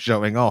because I'm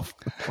showing off.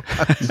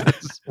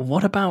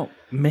 What about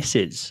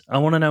misses? I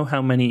want to know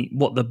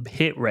what the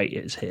hit rate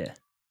is here.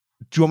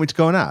 Do you want me to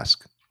go and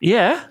ask?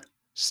 Yeah.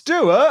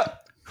 Stuart,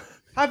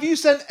 have you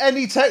sent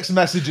any text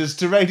messages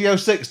to Radio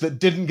 6 that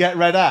didn't get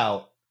read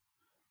out?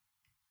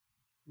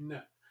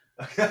 No.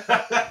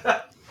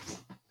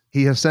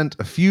 He has sent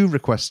a few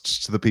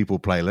requests to the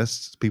people's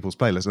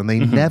playlists, and they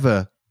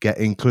never get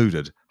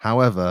included.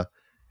 However,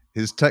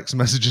 his text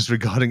messages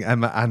regarding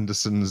Emma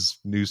Anderson's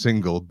new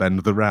single,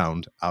 Bend the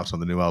Round, out on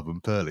the new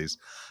album Pearlies,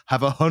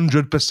 have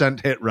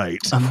 100% hit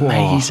rate.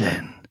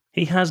 Amazing.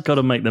 He has got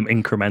to make them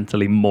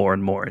incrementally more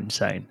and more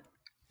insane.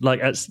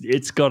 Like,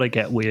 it's got to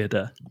get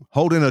weirder.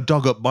 Holding a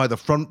dog up by the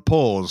front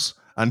paws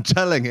and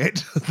telling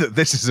it that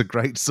this is a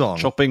great song.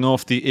 Chopping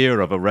off the ear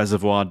of a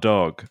reservoir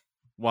dog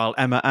while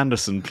Emma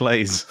Anderson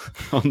plays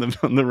on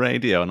the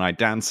radio and I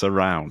dance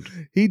around.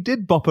 He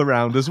did bop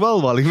around as well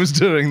while he was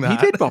doing that.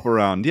 He did bop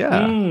around,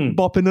 yeah.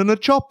 Bopping and a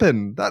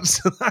chopping. That's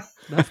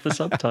the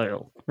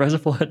subtitle.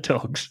 Reservoir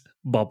Dogs,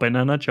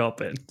 bopping and a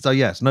chopping. So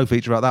yes, no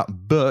feature about that,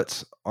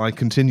 but I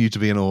continue to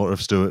be in awe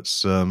of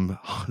Stuart's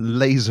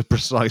laser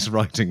precise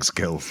writing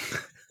skills.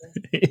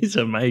 It is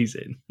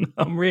amazing.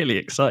 I'm really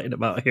excited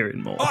about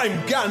hearing more. I'm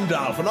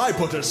Gandalf, and I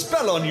put a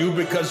spell on you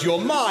because you're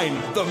mine.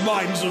 The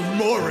Mines of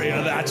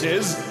Moria, that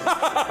is.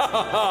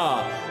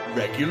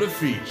 Regular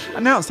feature.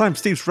 And now it's time for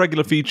Steve's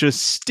regular feature.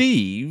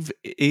 Steve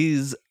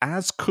is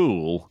as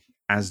cool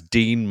as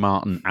Dean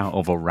Martin out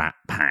of a Rat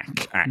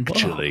Pack,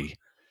 actually.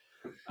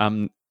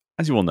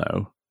 As you all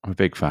know, I'm a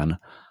big fan.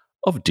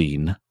 of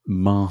Dean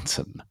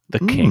Martin, the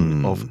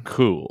king of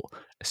cool,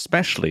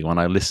 especially when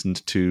I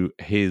listened to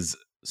his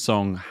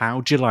song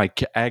How'd You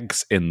Like Your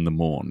Eggs in the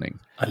Morning?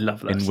 I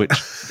love that in song.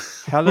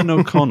 which Helen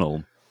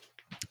O'Connell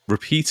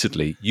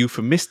repeatedly,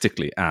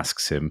 euphemistically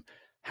asks him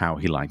how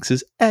he likes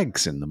his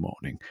eggs in the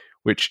morning,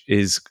 which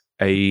is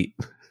a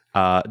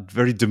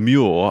very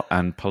demure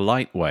and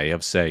polite way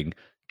of saying,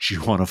 do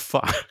you want to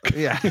fuck?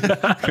 Yeah.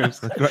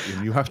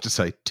 You have to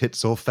say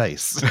tits or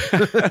face.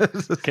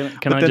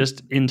 Can I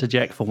just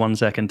interject for 1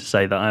 second to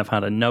say that I've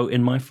had a note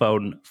in my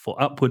phone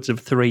for upwards of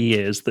 3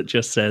 years that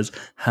just says,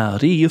 how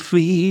do you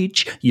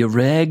feed your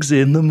eggs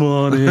in the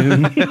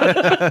morning?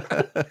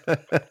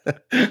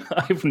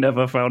 I've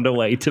never found a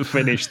way to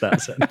finish that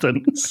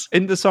sentence.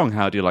 In the song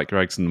How Do You Like Your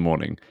Eggs in the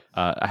Morning,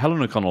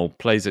 Helen O'Connell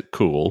plays it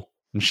cool,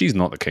 and she's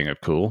not the king of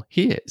cool.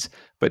 He is.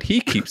 But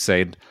he keeps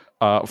saying,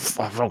 I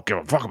don't give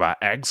a fuck about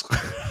eggs.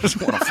 I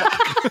just want to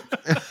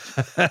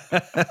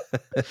fuck.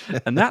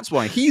 And that's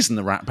why he's in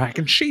the Rat Pack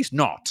and she's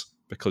not,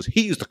 because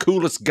he's the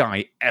coolest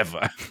guy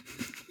ever.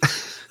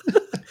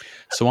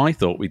 So I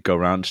thought we'd go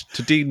round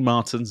to Dean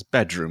Martin's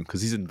bedroom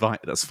because he's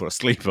invited us for a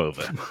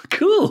sleepover.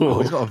 Cool.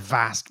 Oh, he's got a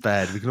vast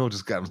bed. We can all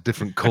just get on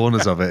different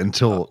corners of it and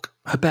talk.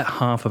 I bet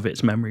half of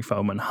it's memory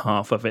foam and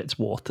half of it's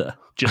water,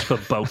 just for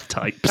both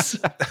types.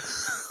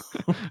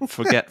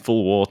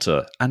 Forgetful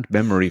water and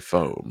memory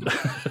foam.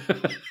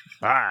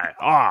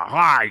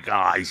 Hi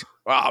guys.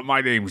 My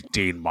name's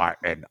Dean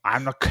Martin.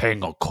 I'm the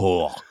king of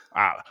cool.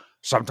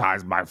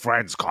 Sometimes my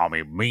friends call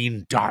me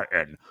Mean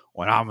Dartin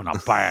when I'm in a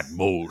bad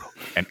mood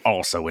and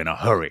also in a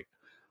hurry.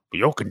 But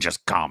you can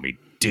just call me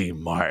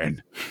Dean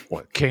Martin,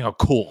 or King of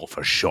Cool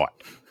for short.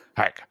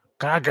 Heck,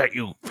 can I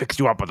fix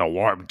you up with a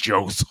warm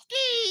juice?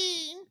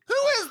 Dean! Who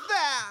is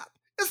that?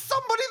 Is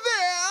somebody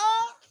there?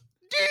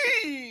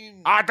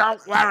 Dean!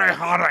 Don't worry,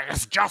 honey.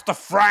 It's just a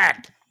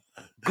friend.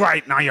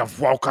 Great, now you've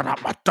woken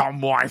up my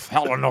dumb wife,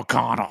 Helen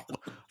O'Connell.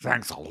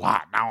 Thanks a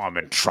lot. Now I'm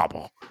in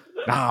trouble.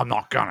 Now I'm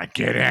not gonna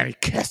get any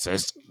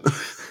kisses.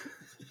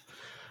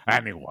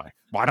 Anyway,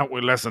 why don't we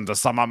listen to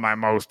some of my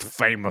most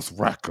famous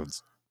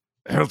records?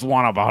 Here's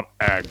one about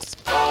eggs.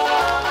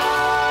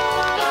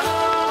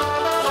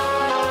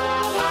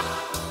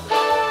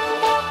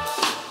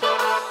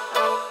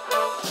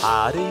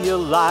 How do you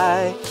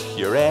like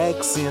your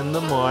eggs in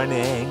the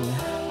morning?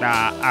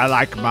 I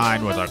like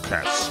mine with a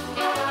kiss.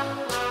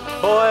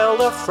 Boiled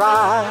or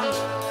fried?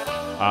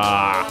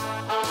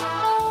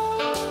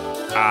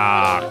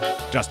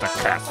 Just a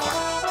kiss.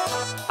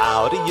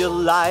 How do you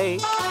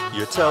like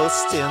your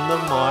toast in the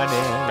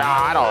morning?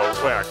 I don't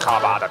really care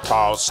about the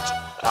toast.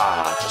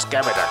 Just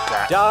give me the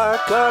kiss.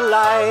 Dark or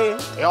light?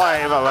 You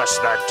ain't even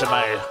listening to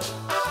me.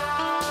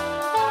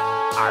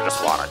 I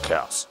just want a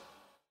kiss.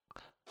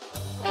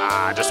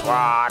 I just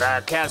want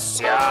to kiss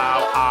you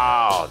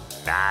all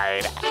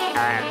night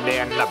and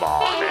in the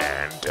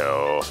morning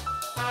too.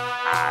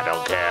 I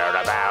don't care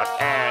about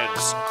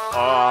eggs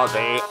or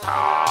the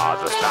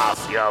other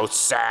stuff you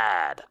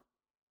said.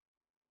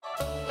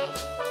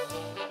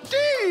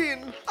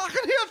 Dean! I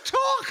can hear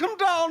talking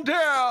down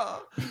there!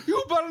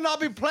 You better not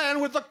be playing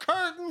with the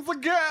curtains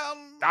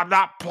again! I'm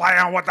not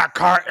playing with the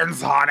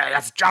curtains, honey.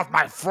 It's just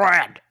my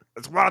friend.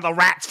 It's one of the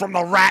rats from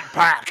the Rat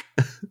Pack.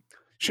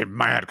 She's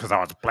mad because I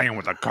was playing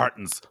with the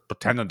curtains,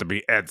 pretending to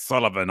be Ed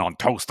Sullivan on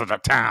Toast of the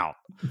Town.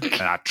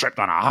 And I tripped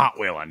on a Hot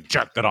Wheel and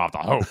jerked it off the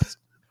hoops.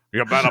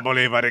 You better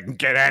believe I didn't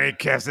get any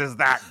kisses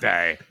that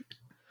day.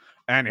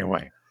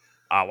 Anyway,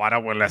 why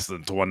don't we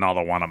listen to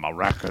another one of my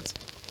records?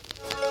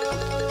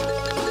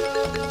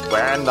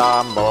 When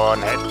the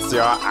moon hits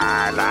your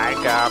eye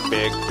like a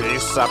big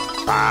piece of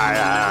pie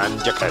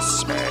and you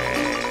kiss me.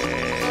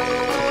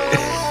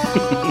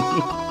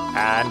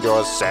 And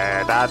you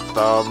say that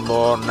the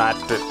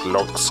moonlight, it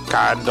looks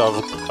kind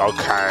of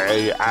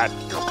okay, and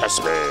you kiss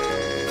me.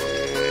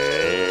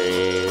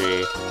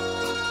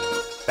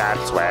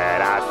 That's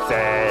when I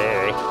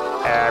say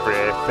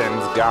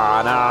everything's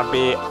gonna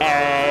be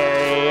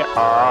A-okay.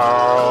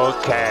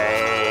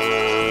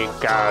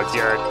 'Cause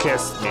you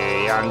kiss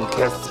me and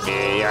kiss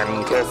me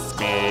and kiss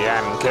me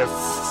and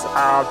kiss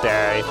all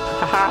day.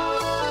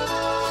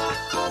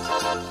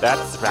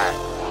 That's right.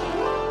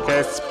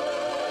 Kiss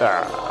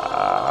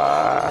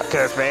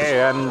me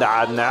and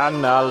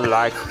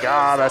like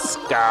a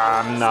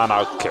scan and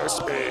I'll kiss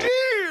me.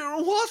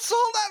 Dean, what's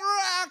all that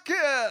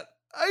racket?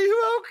 Are you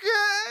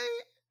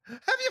okay?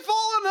 Have you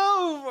fallen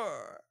over?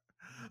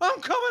 I'm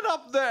coming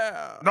up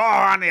there. No,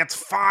 honey, it's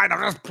fine.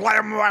 I'm just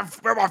playing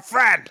with my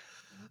friend.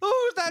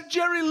 Who's that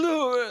Jerry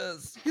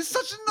Lewis? He's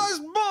such a nice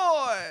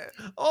boy.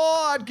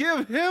 Oh, I'd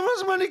give him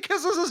as many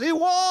kisses as he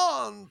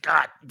wants.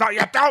 God, no,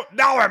 you don't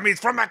know him. He's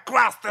from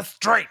across the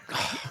street.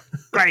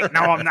 Great,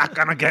 now I'm not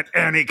gonna get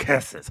any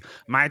kisses.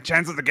 My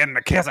chances of getting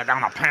a kiss are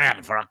down the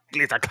pan for at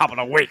least a couple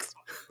of weeks.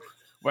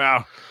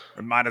 Well,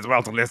 we might as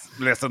well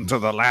listen to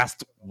the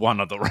last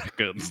one of the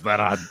records that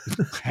I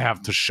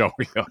have to show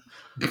you.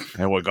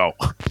 Here we go.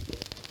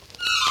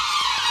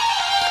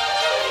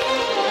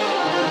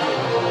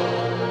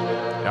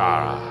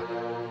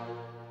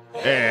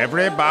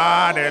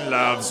 Everybody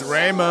loves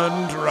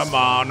Raymond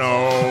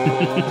Romano.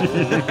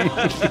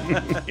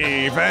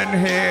 Even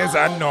his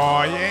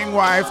annoying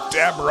wife,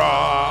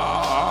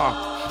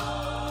 Deborah.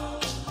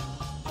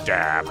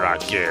 Deborah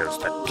gives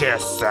the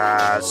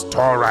kisses to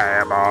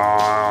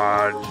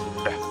Raymond.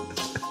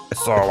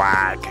 So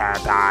why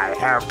can't I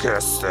have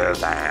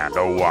kisses and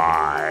a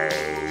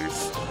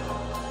wife?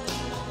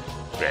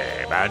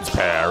 Raymond's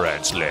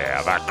parents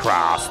live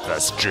across the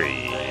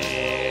street.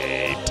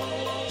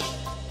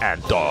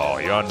 And though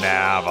you'll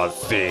never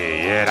see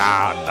it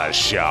on the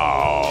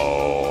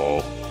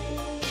show,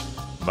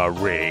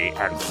 Marie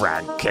and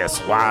Frank kiss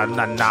one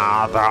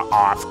another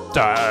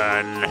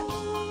often.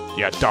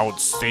 You don't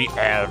see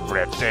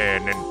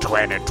everything in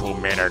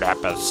 22-minute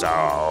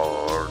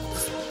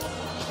episodes.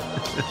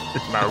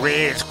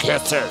 Marie's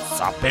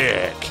kisses are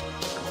big,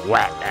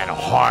 wet and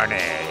horny.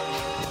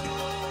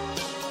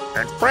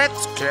 And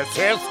Frank's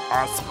kisses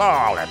are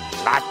small and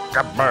like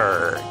a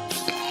bird.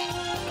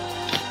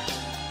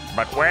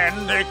 But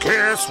when they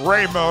kiss,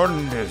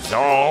 Raymond is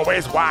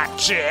always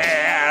watching.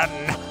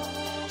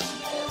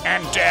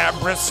 And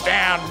Deborah's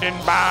standing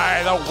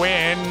by the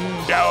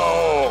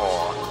window.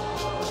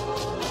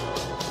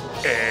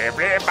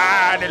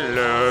 Everybody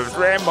loves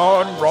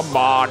Raymond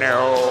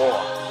Romano.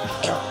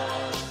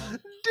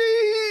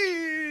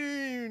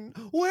 Dean,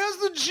 where's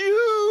the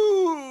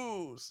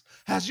juice?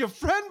 Has your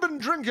friend been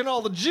drinking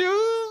all the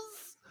juice?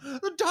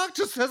 The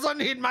doctor says I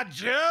need my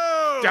juice.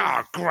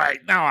 Oh, great.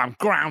 Now I'm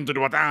grounded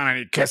without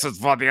any kisses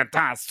for the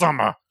entire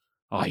summer.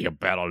 Oh, you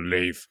better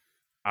leave.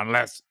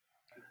 Unless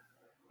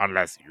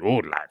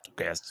you'd like to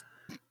kiss.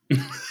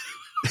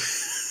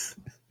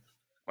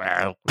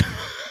 Well,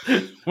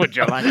 would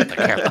you like to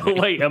kiss me?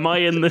 Wait, am I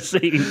in the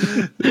scene?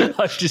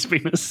 I've just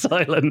been a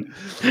silent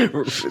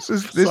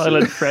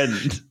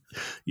friend.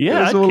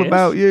 Yeah, it's all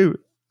about you.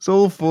 It's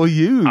all for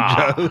you,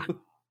 Joe.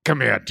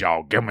 Come here,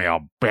 Joe. Give me a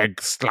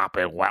big,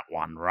 sloppy, wet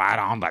one right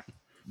on the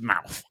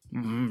mouth.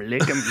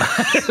 Licking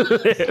my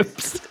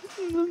lips.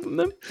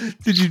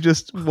 Did you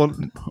just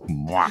want...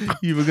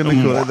 You were going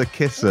to call it the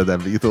kisser then,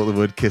 but you thought the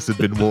word kiss had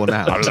been worn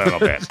out. A little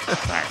bit.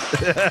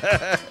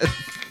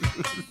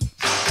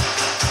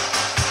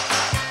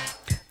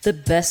 The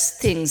best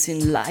things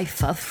in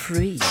life are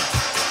free.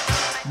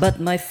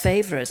 But my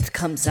favorite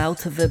comes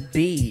out of a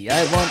bee.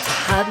 I want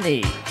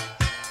honey.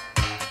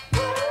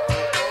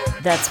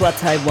 That's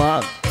what I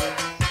want.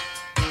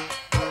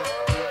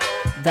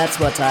 That's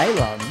what I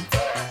want.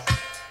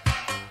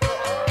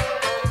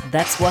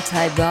 That's what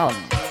I want.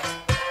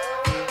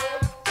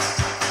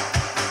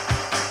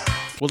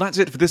 Well, that's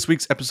it for this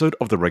week's episode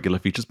of the Regular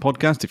Features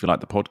podcast. If you like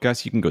the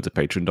podcast, you can go to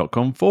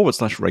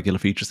patreon.com/regular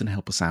features and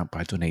help us out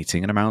by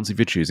donating an amount of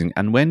your choosing.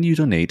 And when you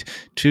donate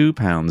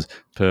 £2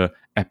 per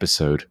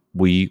episode,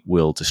 we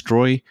will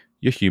destroy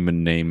your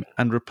human name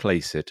and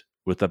replace it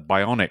with a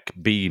bionic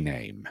bee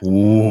name.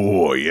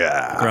 Oh,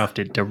 yeah.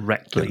 Grafted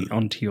directly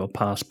onto your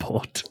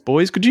passport.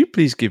 Boys, could you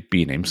please give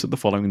bee names to the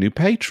following new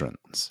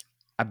patrons?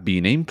 A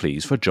bee name,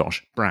 please, for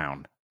Josh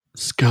Brown.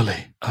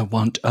 Scully, I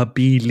want a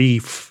bee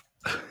leaf.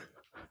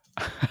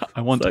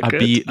 I want a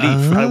bee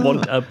leaf. I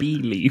want a bee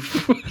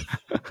leaf.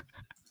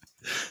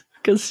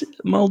 Because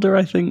Mulder,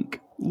 I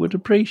think, would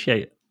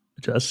appreciate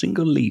a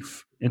single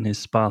leaf in his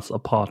sparse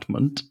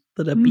apartment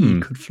that a bee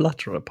could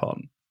flutter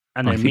upon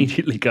and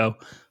immediately go,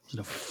 there's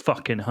no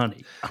fucking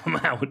honey. I'm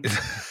out.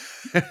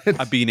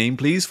 A bee name,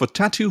 please, for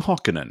Tattoo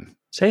Hokkinen.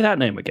 Say that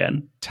name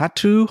again.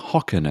 Tattoo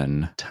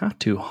Hokkinen.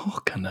 Tattoo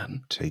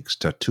Hokkinen. Takes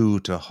tattoo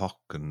to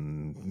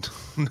Hokken.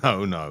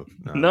 No,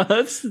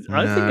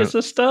 I think it's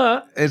a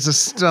start. It's a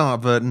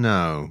start, but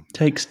no.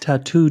 Takes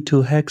tattoo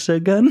to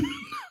hexagon.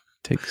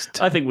 Takes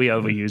I think we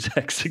overuse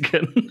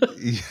hexagon.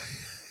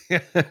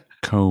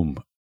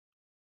 Comb.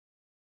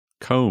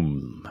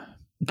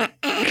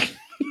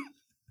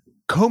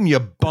 Comb your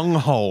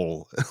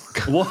bunghole.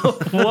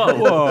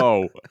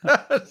 Whoa.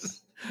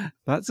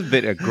 That's a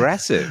bit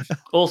aggressive.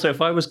 Also,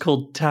 if I was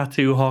called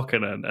Tattoo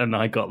Hokkinen and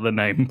I got the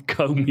name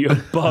Comb Your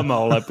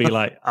Bumhole, I'd be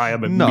like, I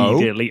am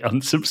immediately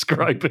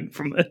unsubscribing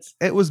from this.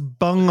 It was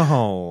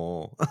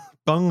bunghole.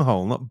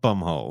 Bunghole, not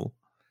bumhole.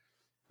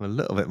 I'm a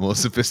little bit more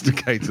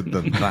sophisticated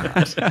than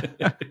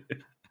that.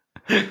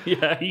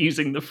 Yeah,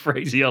 using the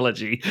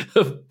phraseology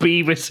of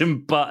Beavis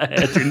and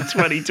Butthead in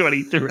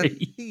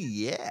 2023.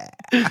 Yeah.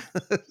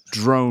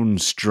 Drone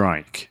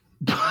strike.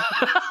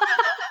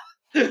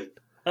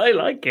 I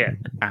like it.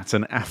 At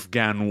an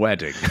Afghan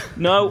wedding.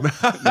 No.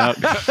 No.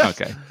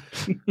 Okay.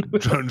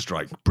 Drone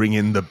strike. Bring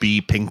in the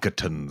bee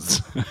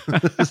Pinkertons.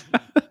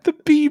 The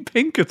bee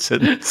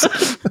Pinkertons.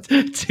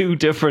 2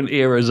 different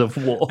eras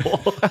of war.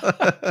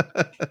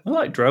 I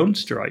like drone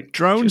strike.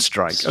 Drone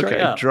strike. Straight Okay.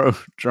 up.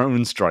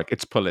 Drone strike.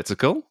 It's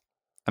political.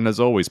 And there's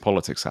always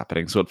politics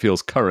happening, so it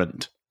feels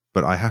current.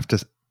 But I have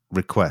to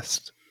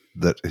request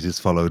that it is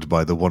followed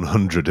by the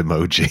 100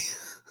 emoji.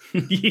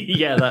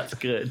 Yeah, that's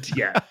good.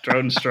 Yeah,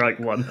 drone strike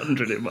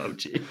 100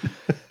 emoji.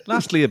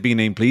 Lastly, a bee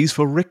name, please,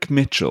 for Rick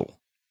Mitchell.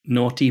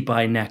 Naughty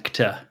by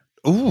nectar.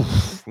 Ooh.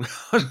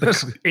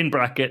 In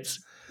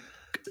brackets,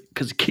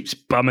 because it keeps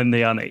bumming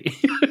the honey.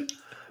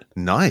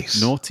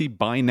 Nice. Naughty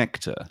by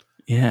Nectar.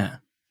 Yeah.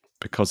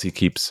 Because he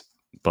keeps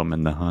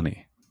bumming the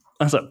honey.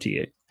 That's up to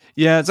you.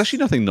 Yeah, there's actually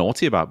nothing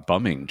naughty about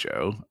bumming,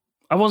 Joe.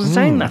 I wasn't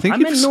saying that. I think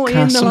meant it's naughty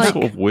cast in the some like...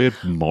 sort of weird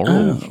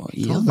moral.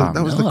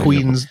 That was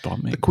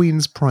the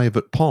Queen's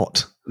private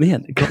pot. Yeah,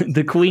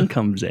 the Queen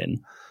comes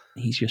in.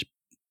 He's just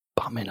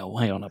bumming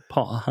away on a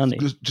pot of honey.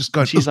 Just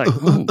going. She's like,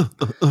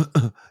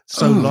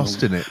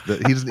 lost in it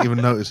that he doesn't even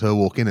notice her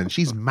walk in, and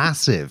she's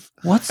massive.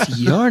 What's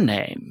your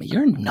name?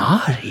 You're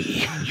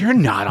naughty. You're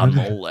not on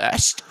the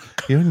list.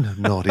 You're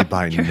naughty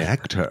by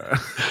Nectar.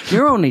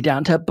 You're only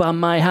down to bum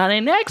my honey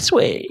next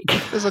week.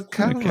 There's a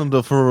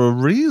calendar for a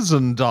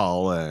reason,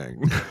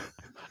 darling.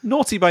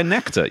 Naughty by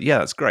Nectar. Yeah,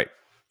 that's great.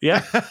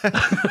 Yeah.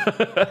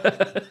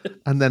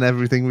 And then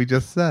everything we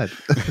just said.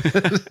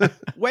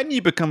 When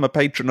you become a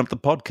patron of the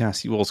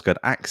podcast, you also get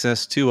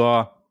access to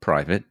our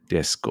private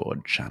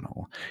Discord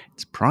channel.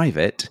 It's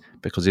private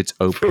because it's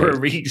open. For a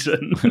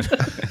reason.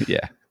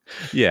 Yeah.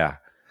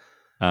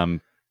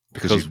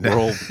 Because we're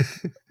all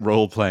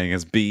role-playing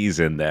as bees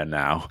in there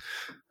now.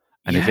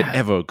 And if it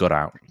ever got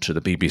out to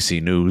the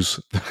BBC News...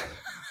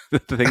 the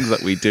things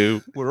that we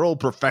do. We're all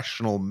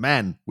professional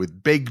men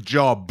with big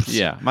jobs.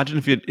 Yeah. Imagine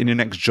if in your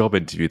next job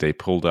interview they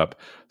pulled up,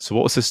 so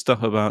what was this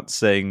stuff about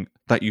saying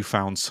that you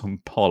found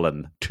some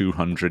pollen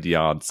 200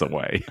 yards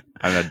away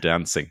and then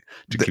dancing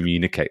to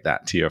communicate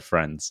that to your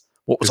friends?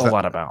 What was all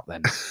that about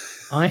then?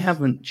 I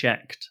haven't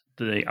checked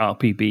the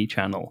RPB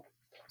channel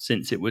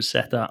since it was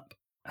set up.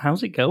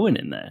 How's it going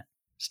in there?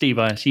 Steve,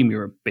 I assume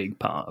you're a big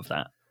part of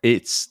that.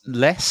 It's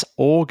less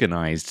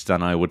organized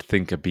than I would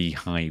think a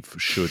beehive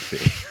should be.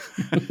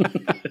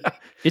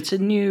 It's a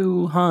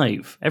new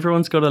hive.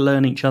 Everyone's got to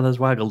learn each other's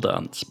waggle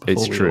dance.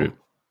 It's true.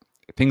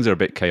 Things are a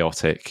bit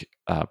chaotic,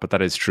 but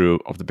that is true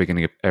of the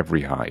beginning of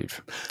every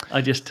hive.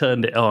 I just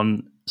turned it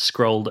on,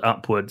 scrolled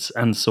upwards,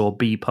 and saw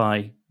Bee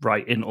Pie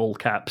write in all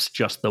caps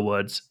just the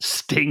words,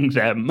 sting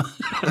them.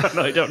 And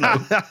I don't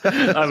know.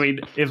 I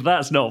mean, if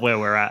that's not where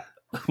we're at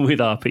with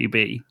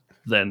RPB,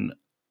 then...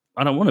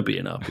 I don't want to be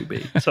in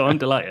RPB, so I'm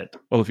delighted.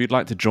 Well, if you'd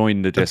like to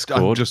join the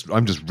Discord...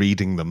 I'm just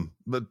reading them.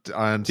 But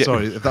I'm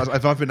sorry, if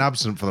I've been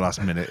absent for the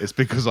last minute, it's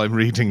because I'm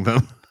reading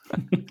them.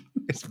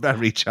 It's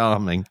very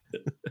charming.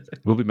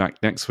 We'll be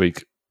back next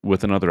week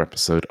with another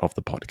episode of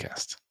the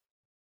podcast.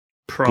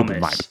 Promise.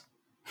 Good mipe.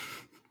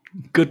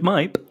 Good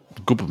mipe.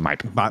 Good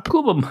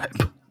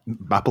mipe.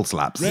 Bapple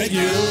slaps.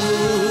 Regular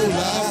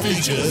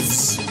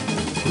features.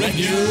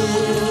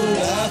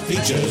 Regular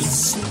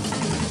features.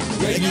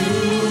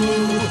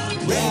 Regular